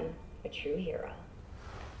call him a true hero.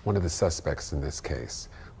 One of the suspects in this case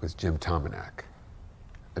was Jim Tomanak.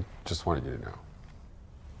 I just wanted you to know.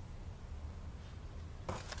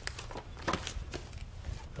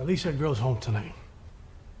 At least that girl's home tonight.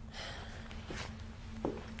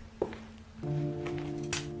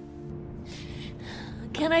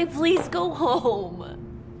 Can I please go home?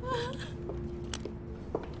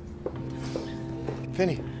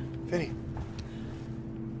 Finny.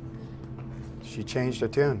 She changed her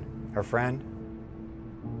tune. Her friend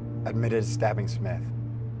admitted stabbing Smith.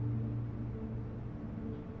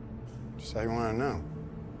 Just how you want to know.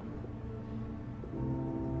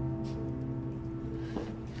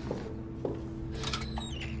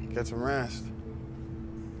 Get some rest.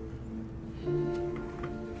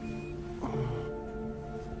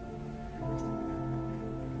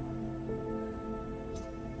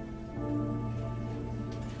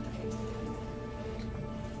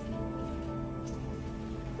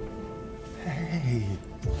 Hey,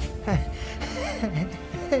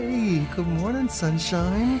 Hey, good morning,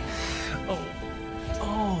 sunshine.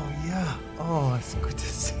 Oh, yeah. Oh, it's good to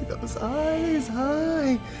see those eyes.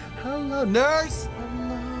 Hi. Hello, nurse.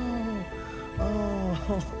 Hello.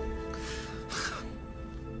 Oh.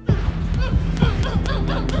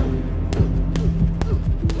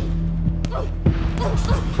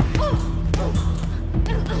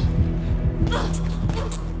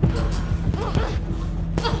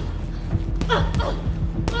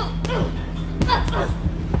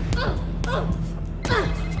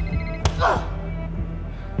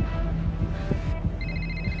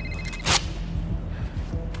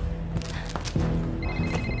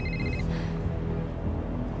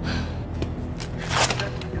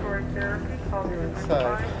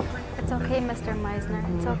 It's okay, Mr.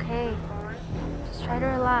 Meisner. It's okay. Just try to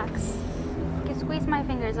relax. Keep squeeze my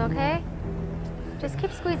fingers, okay? Just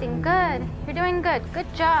keep squeezing. Good. You're doing good.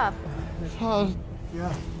 Good job.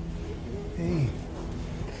 Yeah. Hey.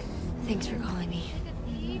 Thanks for calling me.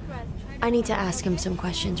 I need to ask him some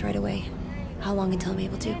questions right away. How long until I'm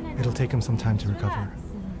able to? It'll take him some time to recover.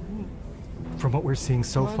 From what we're seeing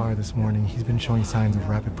so far this morning, he's been showing signs of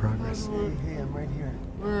rapid progress. Hey, I'm right here.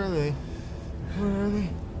 Where are they? Where are they?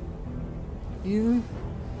 You?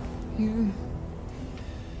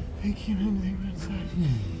 They came in, they were inside.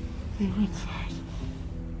 They were inside.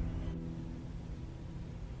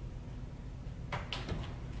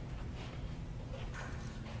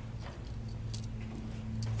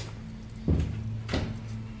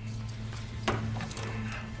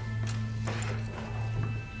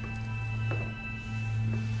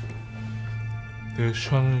 They're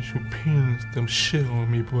trying to pin some shit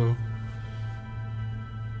on me, bro.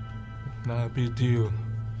 Not a big deal.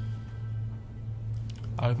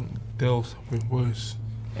 I've dealt with worse.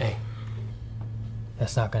 Hey,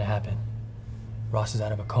 that's not gonna happen. Ross is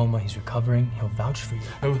out of a coma, he's recovering, he'll vouch for you.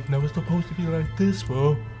 It was never supposed to be like this,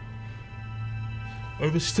 bro.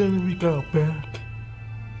 Ever since we got back,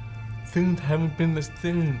 things haven't been the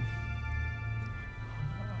same.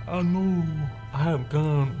 I know I have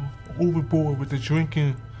gone overboard with the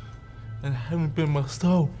drinking and haven't been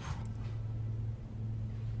myself.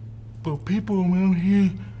 But people around here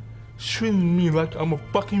treating me like I'm a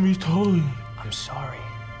fucking retard. I'm sorry.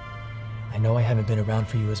 I know I haven't been around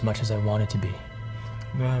for you as much as I wanted to be.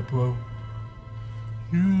 Nah, bro.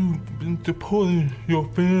 You've been supporting your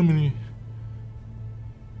family.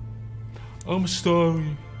 I'm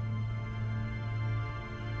sorry.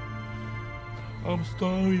 I'm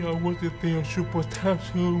sorry I wasn't there to protect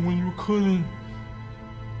her when you couldn't.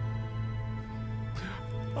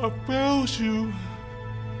 I failed you.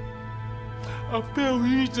 I failed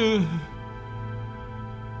either.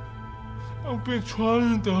 I've been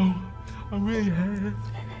trying though. I really have.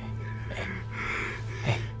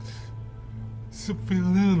 Hey.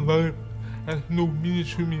 Civilian life has no meaning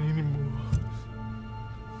to me anymore.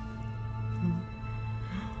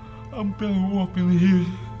 I'm better off in here.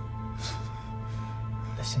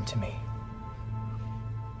 Listen to me.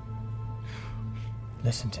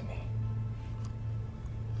 Listen to me.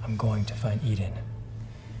 I'm going to find Eden.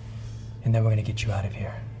 And then we're gonna get you out of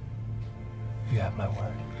here. You have my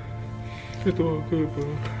word. It's all good,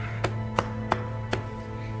 bro.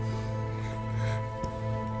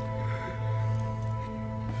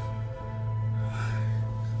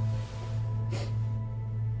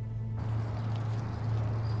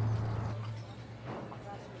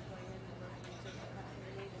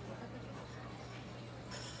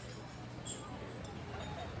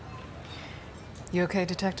 You okay,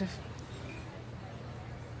 Detective?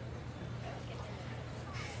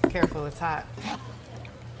 Careful, it's hot.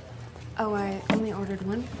 Oh, I only ordered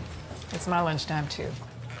one. It's my lunchtime, too.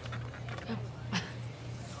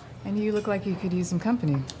 And you look like you could use some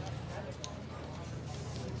company.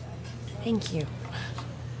 Thank you.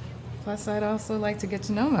 Plus, I'd also like to get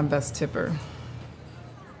to know my best tipper.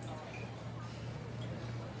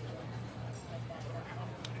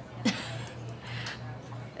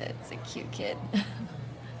 It's a cute kid.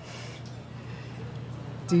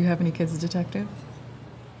 Do you have any kids, Detective?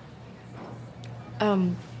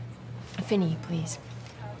 Finney, please.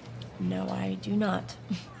 No, I do not.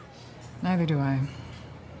 Neither do I.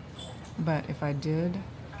 But if I did,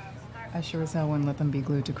 I sure as hell wouldn't let them be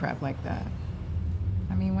glued to crap like that.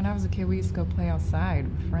 I mean, when I was a kid, we used to go play outside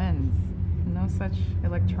with friends. No such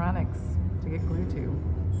electronics to get glued to.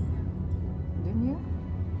 Didn't you?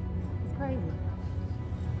 It's crazy.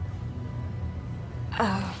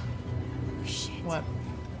 Oh, shit. What?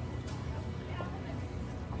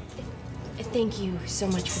 Thank you so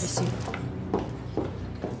much for the soup.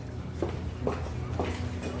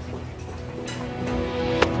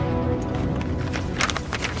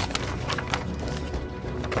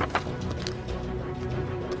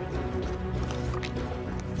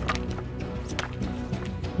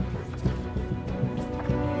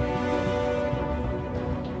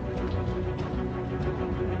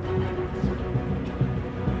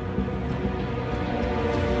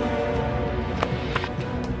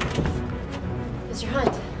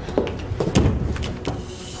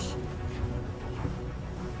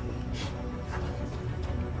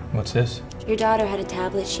 What's this? Your daughter had a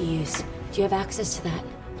tablet she used. Do you have access to that?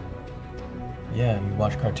 Yeah, we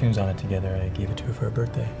watched cartoons on it together. I gave it to her for her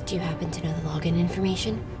birthday. Do you happen to know the login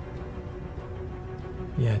information?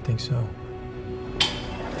 Yeah, I think so.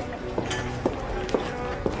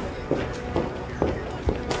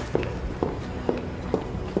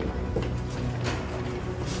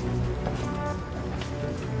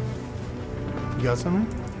 You got something?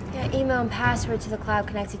 Yeah, email and password to the cloud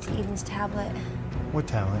connected to Eden's tablet. What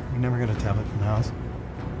tablet? We never got a tablet from the house.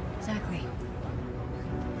 Exactly.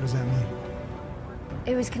 What does that mean?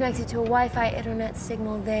 It was connected to a Wi-Fi internet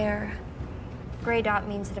signal there. Gray dot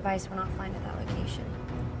means the device will not find at that location.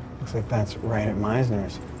 Looks like that's right at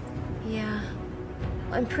Meisner's. Yeah.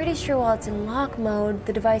 I'm pretty sure while it's in lock mode,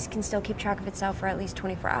 the device can still keep track of itself for at least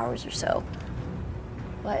 24 hours or so.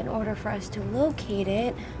 But in order for us to locate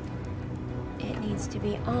it, it needs to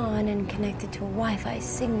be on and connected to a Wi-Fi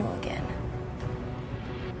signal again.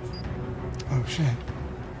 Oh shit.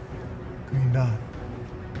 Green dot.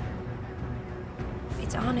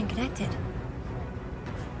 It's on and connected.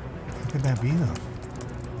 What could that be though?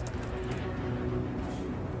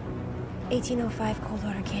 1805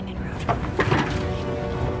 Coldwater Canyon Road.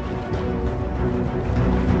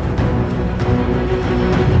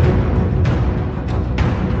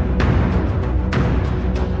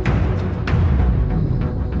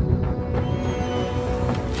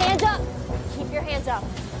 Hands up! Keep your hands up.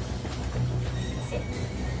 Sit.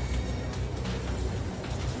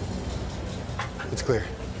 It's clear.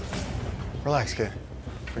 Relax, kid.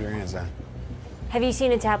 Put your hands down. Have you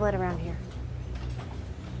seen a tablet around here?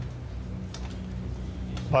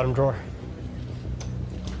 Bottom drawer.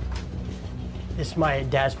 This is my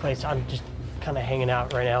dad's place. I'm just kind of hanging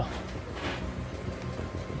out right now.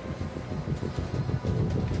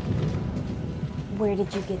 Where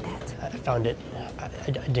did you get that? I found it. I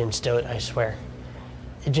didn't steal it, I swear.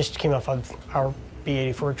 It just came off of our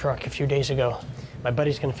B-84 truck a few days ago. My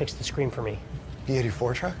buddy's gonna fix the screen for me.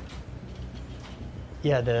 B-84 truck?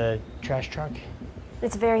 Yeah, the trash truck.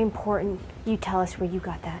 It's very important you tell us where you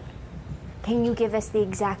got that. Can you give us the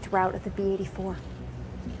exact route of the B-84?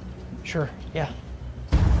 Sure, yeah.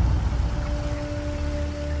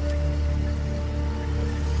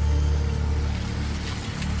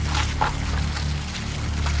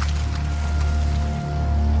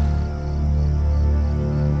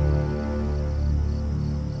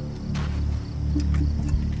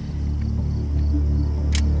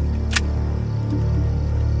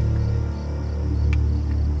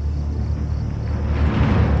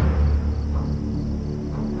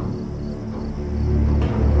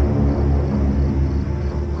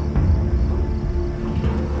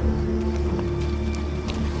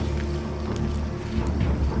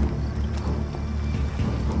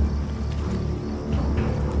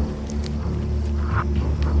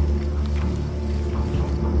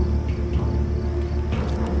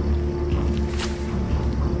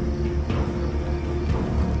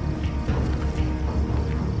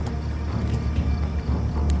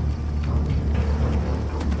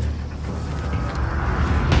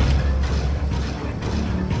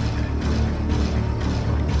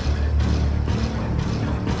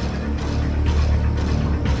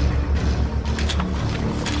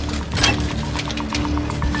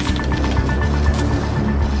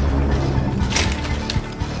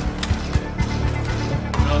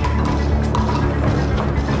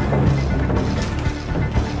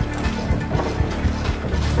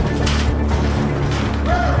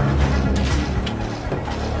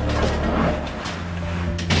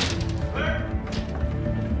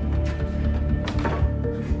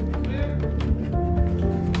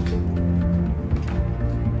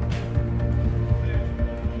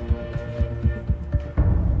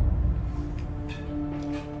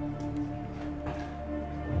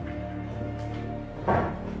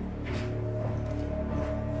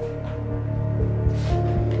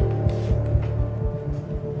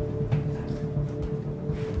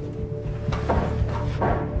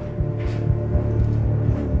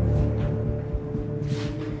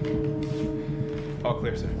 All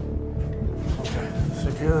clear, sir.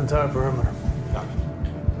 Secure the entire perimeter. Got it.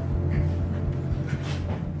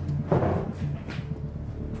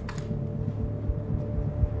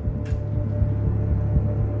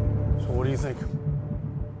 So what do you think?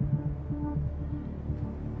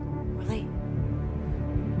 We're late.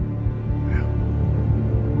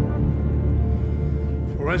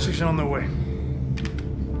 Forensics on their way.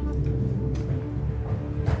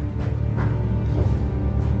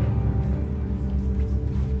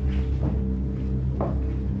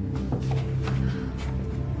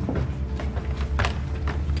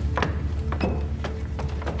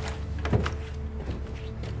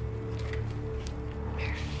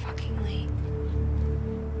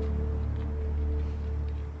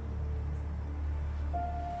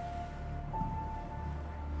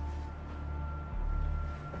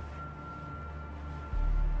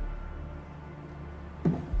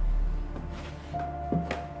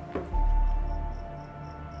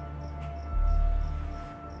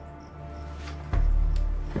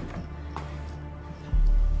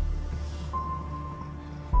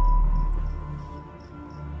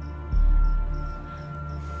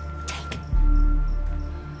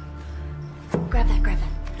 grab that, grab that.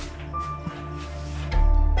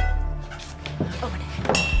 Open it.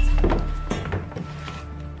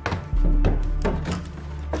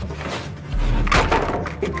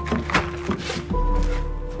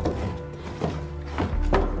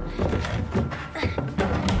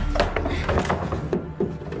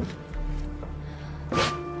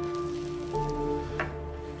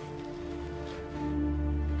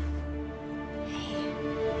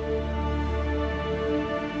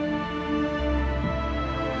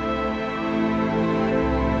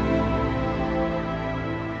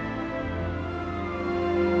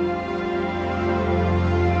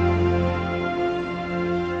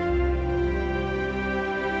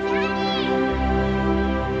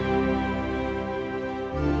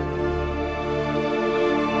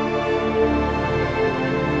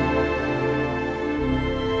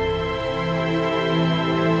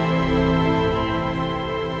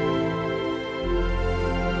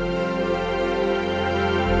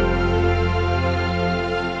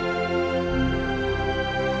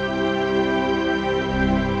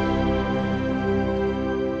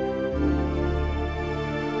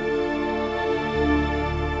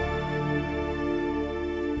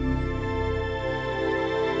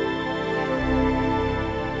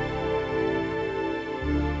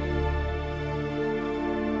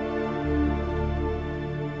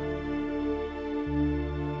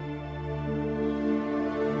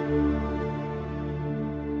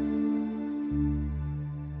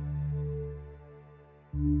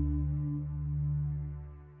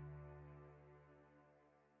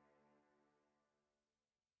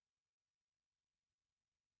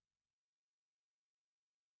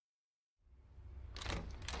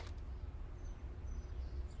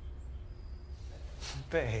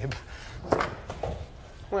 Babe.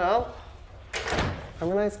 Well,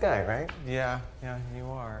 I'm a nice guy, right? Yeah, you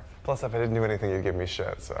are. Plus, if I didn't do anything, you'd give me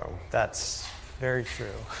shit, so. That's very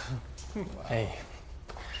true. Hey.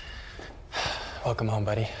 Welcome home,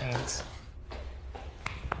 buddy. Thanks.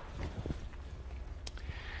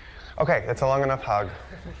 Okay, it's a long enough hug.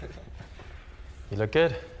 You look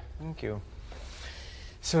good. Thank you.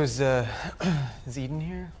 So is Eden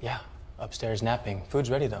here? Yeah, upstairs napping.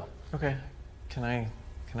 Food's ready, though. Okay. Can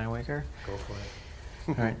I wake her? Go for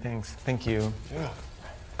it. All right, thanks. Thank you. Yeah.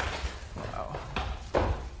 Wow.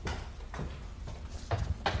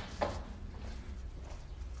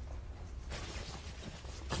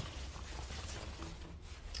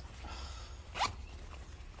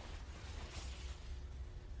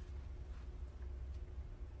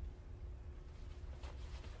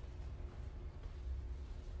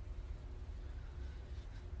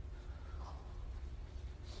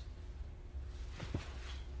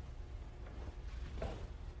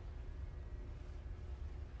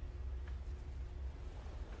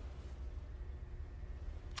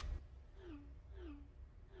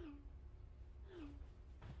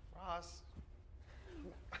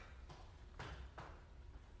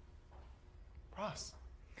 Ross.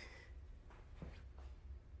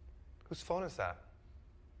 Whose phone is that?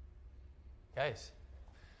 Guys,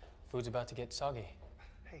 food's about to get soggy.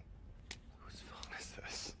 Hey, whose phone is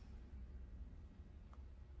this?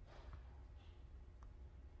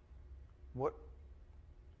 What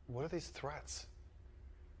are these threats?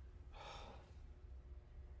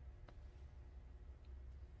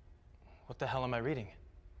 What the hell am I reading?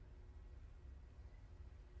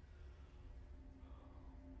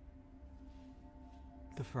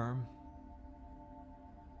 The firm.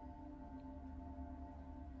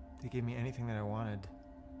 They gave me anything that I wanted.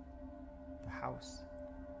 The house.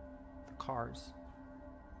 The cars.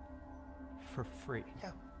 For free.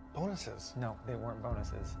 Yeah, bonuses. No, they weren't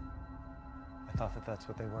bonuses. I thought that that's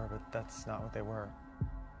what they were, but that's not what they were.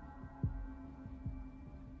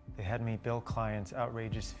 They had me bill clients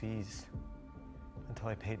outrageous fees until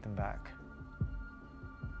I paid them back.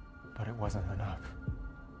 But it wasn't enough.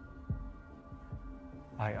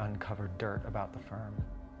 I uncovered dirt about the firm.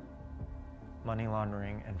 Money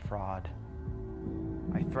laundering and fraud.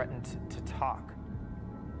 I threatened to talk,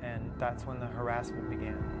 and that's when the harassment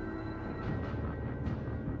began.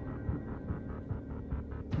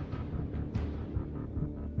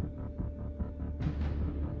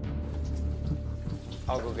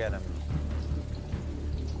 I'll go get him.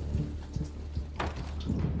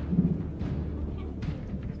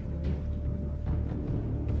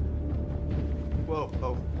 Whoa,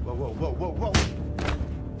 whoa, whoa, whoa, whoa, whoa, whoa.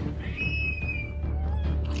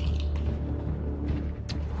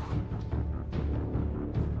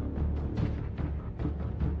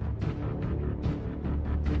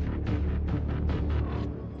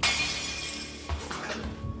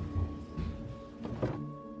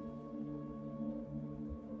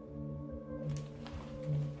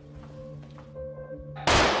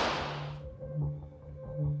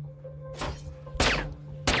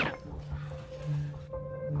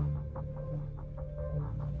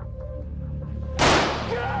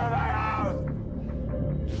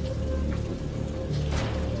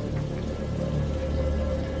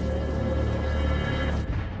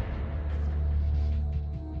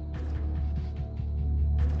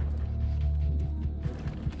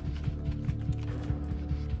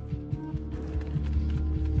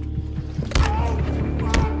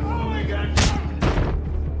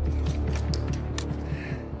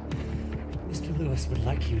 would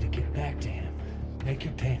like you to get back to him, make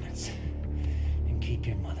your payments, and keep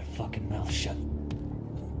your motherfucking mouth shut.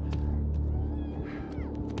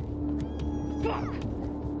 Fuck!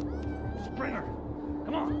 Springer!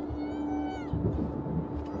 Come on!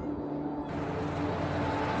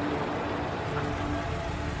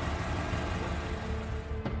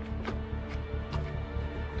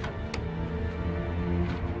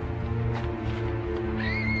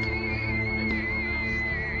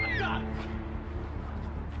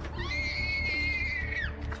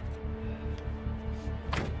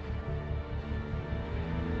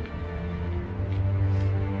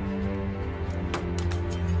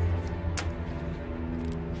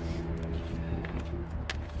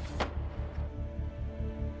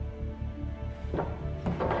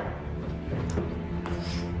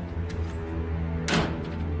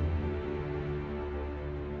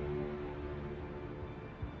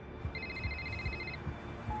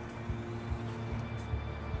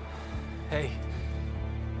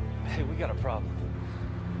 Hey, we got a problem.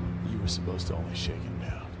 You were supposed to only shake him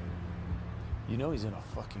down. You know he's in a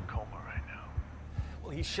fucking coma right now.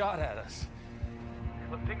 Well, he shot at us.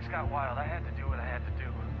 Look, things got wild. I had to do what I had to do.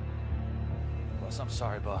 Boss, I'm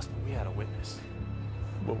sorry, boss, but we had a witness.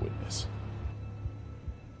 What witness?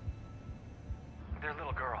 Their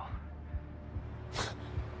little girl.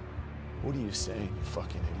 What are you saying, you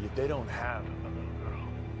fucking idiot? They don't have a little girl.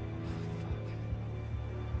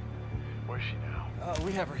 Where's she now?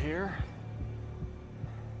 We have her here.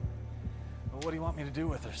 Well, what do you want me to do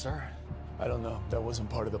with her, sir? I don't know. That wasn't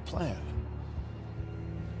part of the plan.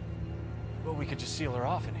 Well, we could just seal her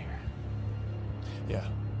off in here. Yeah,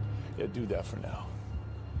 do that for now.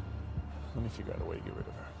 Let me figure out a way to get rid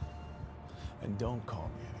of her. And don't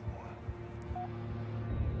call me anymore.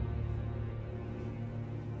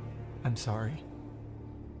 I'm sorry.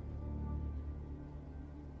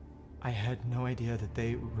 I had no idea that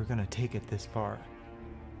they were gonna take it this far.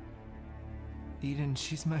 Eden,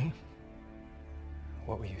 she's my...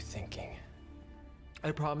 What were you thinking? I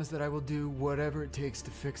promise that I will do whatever it takes to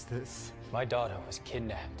fix this. My daughter was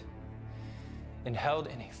kidnapped and held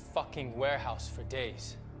in a fucking warehouse for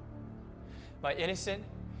days. My innocent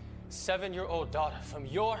 7-year-old daughter from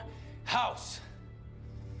your house.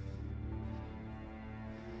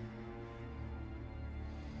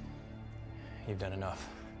 You've done enough.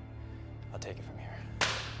 I'll take it from here.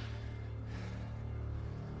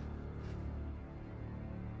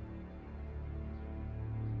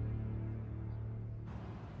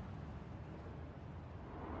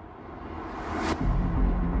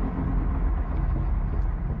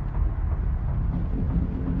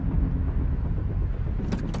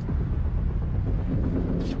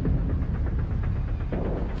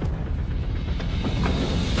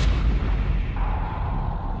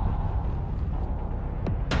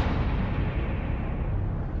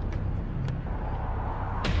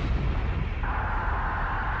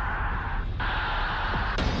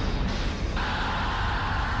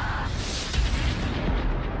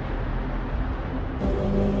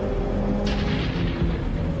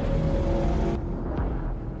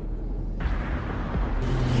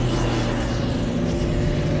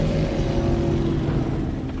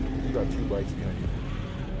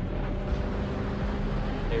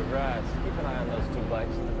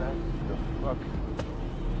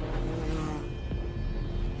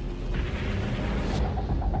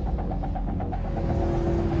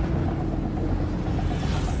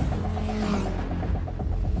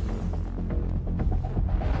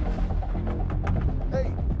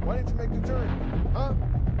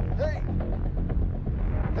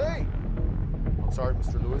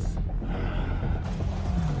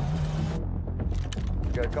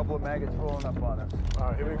 Couple of maggots rolling up on us. All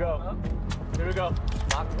right, here we go. Here we go.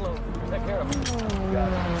 Lock close. Take care of him. Got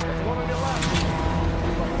it. There's one on your left.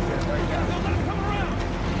 Right now. Don't let him come around.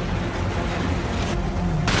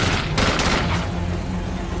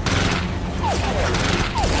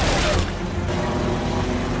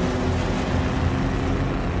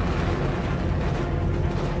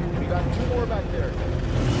 We got 2 more back there.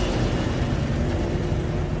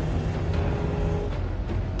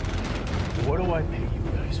 What do I pay you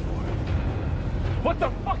guys for? What the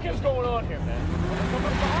fuck is going on here, man? Come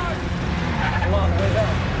up behind. Come on, way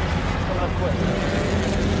down. Come up quick.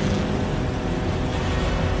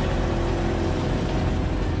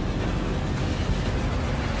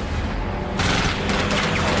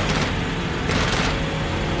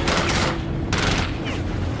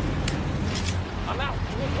 I'm out.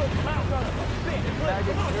 I'm out.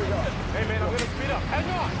 Hey, man, I'm gonna speed up. Hang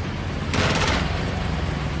on.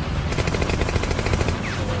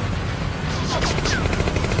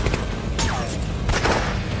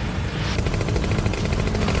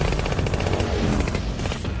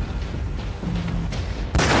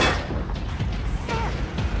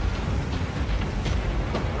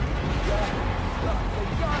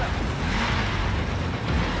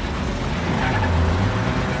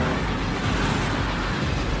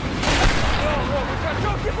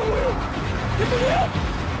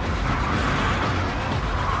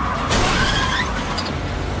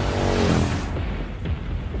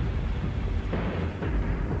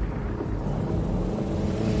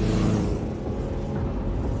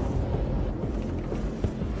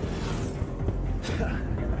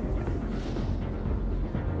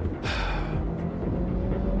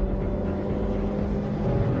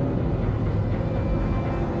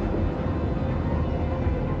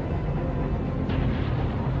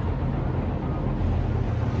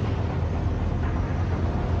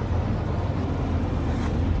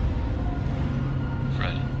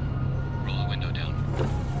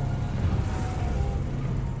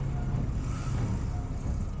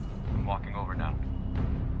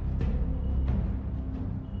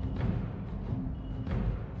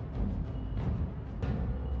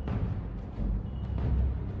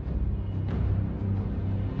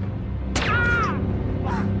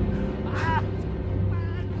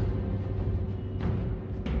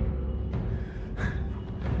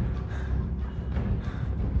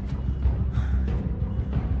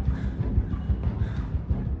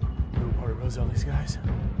 All these guys.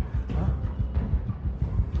 Huh?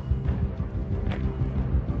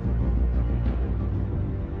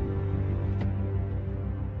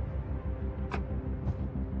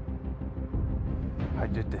 I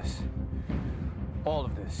did this. All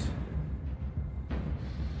of this.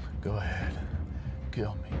 Go ahead.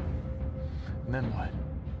 Kill me. And then what?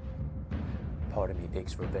 Part of me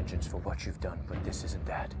aches for vengeance for what you've done, but this isn't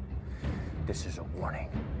that. This is a warning.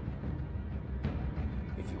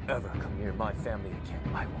 If you ever come near my family again,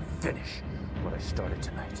 I will finish what I started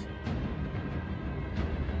tonight.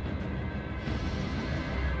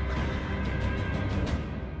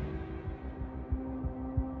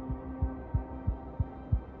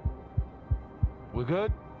 We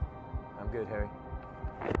good? I'm good, Harry.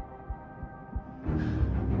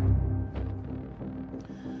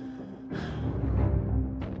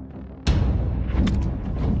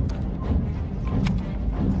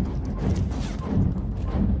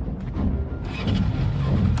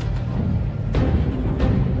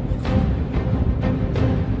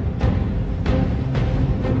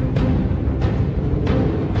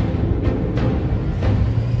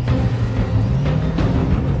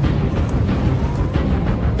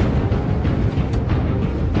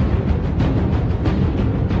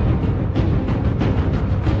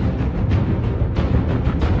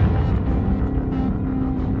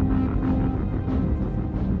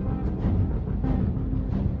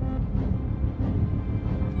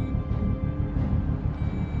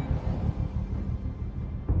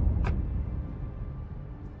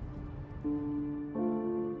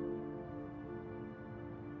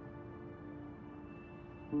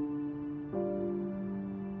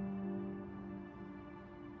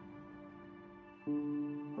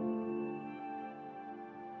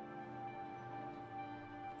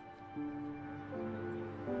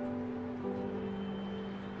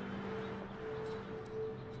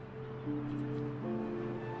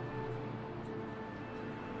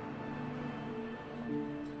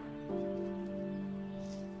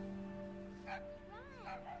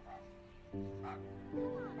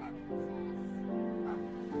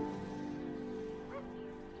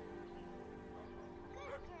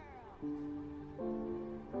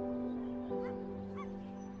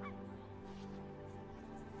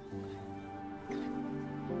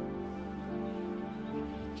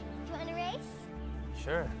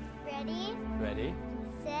 Sure. Ready? Ready?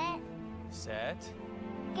 Set. Set.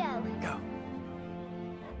 Go. Go.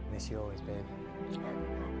 Miss you always, babe.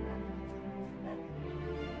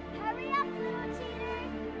 Hurry up, little cheater.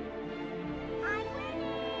 I'm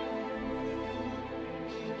winning.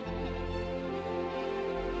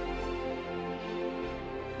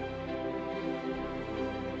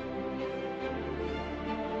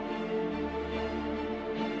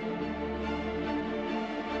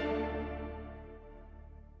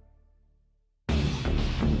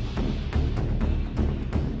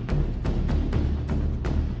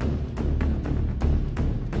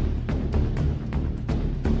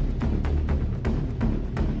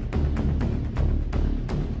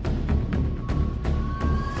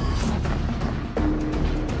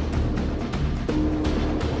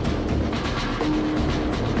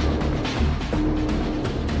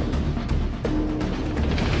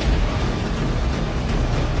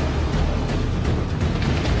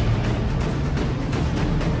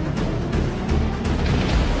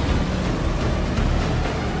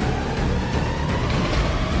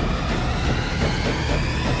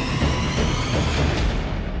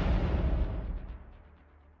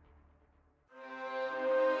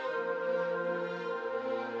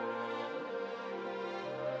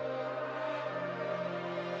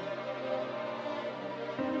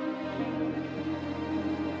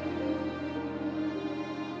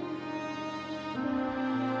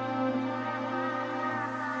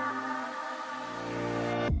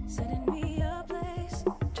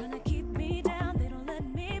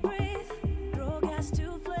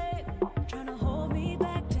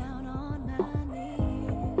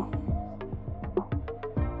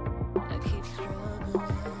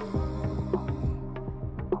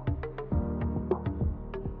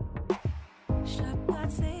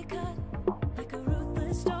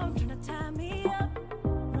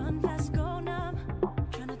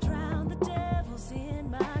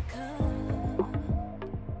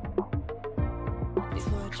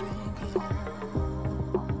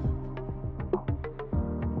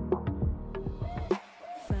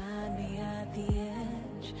 Find me at the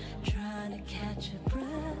edge, trying to catch a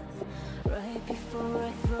breath, right before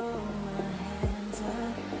I throw my hands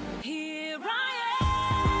up. Here I am,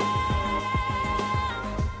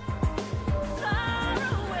 far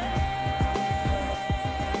away.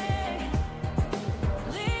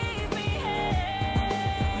 Leave me here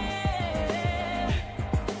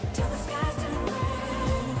till the skies turn gray.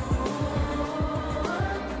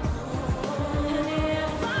 And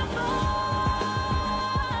if I fall,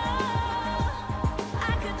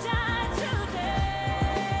 I could die today,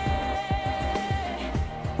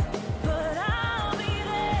 but I'll be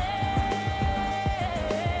there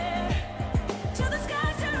till the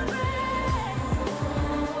skies turn gray.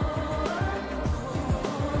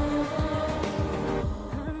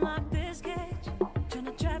 Unlock this cage, trying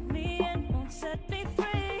to trap me in, won't set me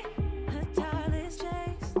free. A tireless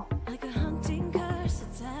chase, like a hunting curse,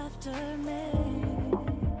 it's after me.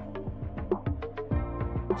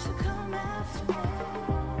 So come after me.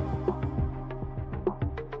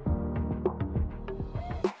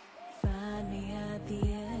 Find me at the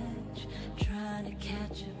edge, trying to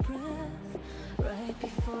catch a breath, right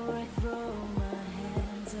before I throw my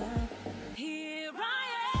hands up.